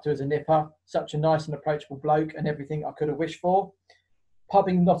looked up to as a nipper, such a nice and approachable bloke, and everything I could have wished for.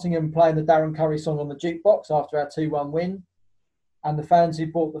 Pubbing Nottingham playing the Darren Curry song on the jukebox after our 2-1 win, and the fans who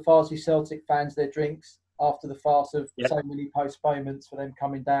bought the Farsley Celtic fans their drinks after the farce of so many postponements for them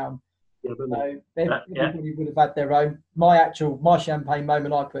coming down. Everybody would have had their own. My champagne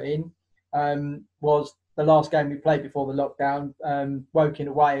moment I put in was the last game we played before the lockdown, Woking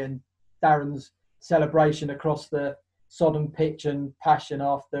away, and Darren's celebration across the Sodom pitch and passion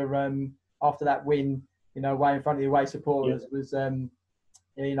after that win, away in front of the away supporters was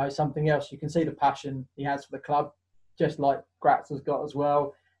something else. You can see the passion he has for the club, just like Gratz has got as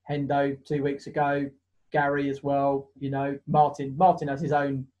well. Hendo 2 weeks ago, Gary as well. Martin has his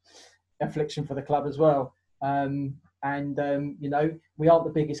own affliction for the club as well. We aren't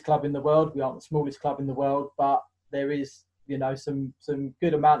the biggest club in the world. We aren't the smallest club in the world, but there is, some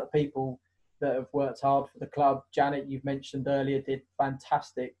good amount of people that have worked hard for the club. Janet, you've mentioned earlier, did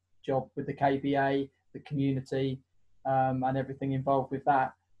fantastic job with the KBA, the community, and everything involved with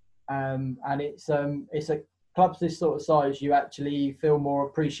that. And it's a clubs this sort of size, you actually feel more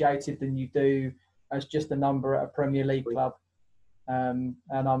appreciated than you do as just a number at a Premier League club. And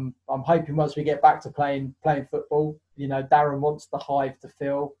I'm hoping once we get back to playing football, Darren wants the hive to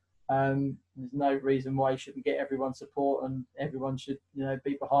fill. There's no reason why he shouldn't get everyone's support, and everyone should,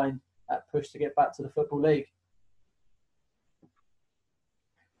 be behind that push to get back to the Football League.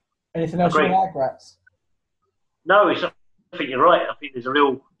 Anything else you want to add, Gratz? No, I think you're right. I think there's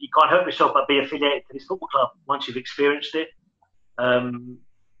you can't help yourself but be affiliated to this football club once you've experienced it.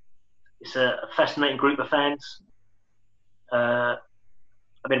 It's a fascinating group of fans. One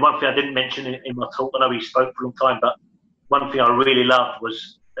thing I didn't mention in my talk, I know we spoke for a long time, but one thing I really loved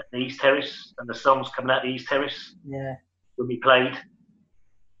was the East Terrace and the songs coming out the East Terrace. Yeah. When we played.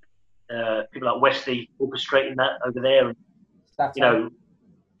 People like Wesley orchestrating that over there, and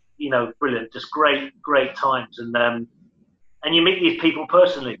brilliant, just great times, and you meet these people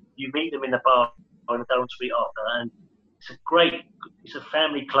personally. You meet them in the bar on the Durham Street after, and it's a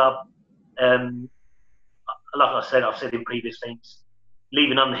family club. Like I've said in previous things,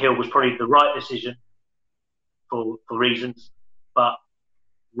 leaving Underhill was probably the right decision for reasons, but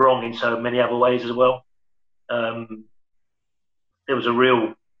wrong in so many other ways as well. There was a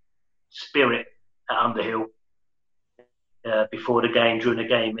real spirit at Underhill before the game, during the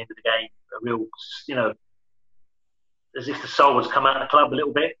game, end of the game. A real, as if the soul has come out of the club a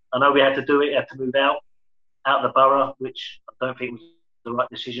little bit. I know we had to do it, had to move out of the borough, which I don't think was the right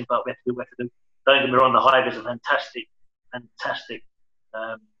decision, but we had to do what we had to do. Don't get me wrong, the Hive is a fantastic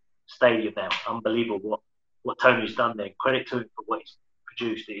stadium now. Unbelievable what Tony's done there. Credit to him for what he's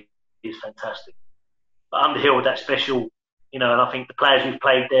produced. It is fantastic. But Underhill, that special, and I think the players who've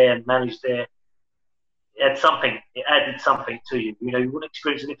played there and managed there, it added something to you. You wouldn't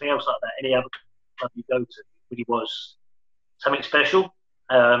experience anything else like that any other club you go to. It really was something special.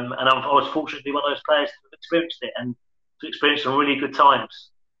 And I was fortunate to be one of those players who experienced it and to experience some really good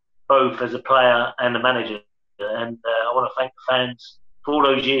times, both as a player and a manager. And I want to thank the fans for all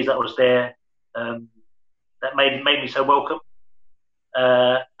those years that I was there. That made me so welcome,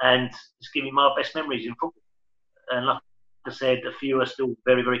 and it's given me my best memories in football. And like I said, a few are still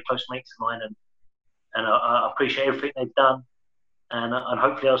very, very close mates of mine, and I appreciate everything they've done. And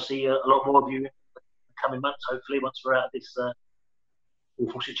hopefully I'll see a lot more of you in the coming months, hopefully, once we're out of this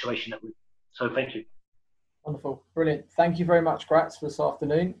awful situation that we're in. So thank you. Wonderful. Brilliant. Thank you very much, Gratz, for this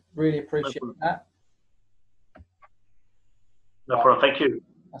afternoon. Really appreciate that. No problem. Thank you.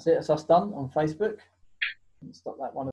 That's it. That's us done on Facebook. Stop that one.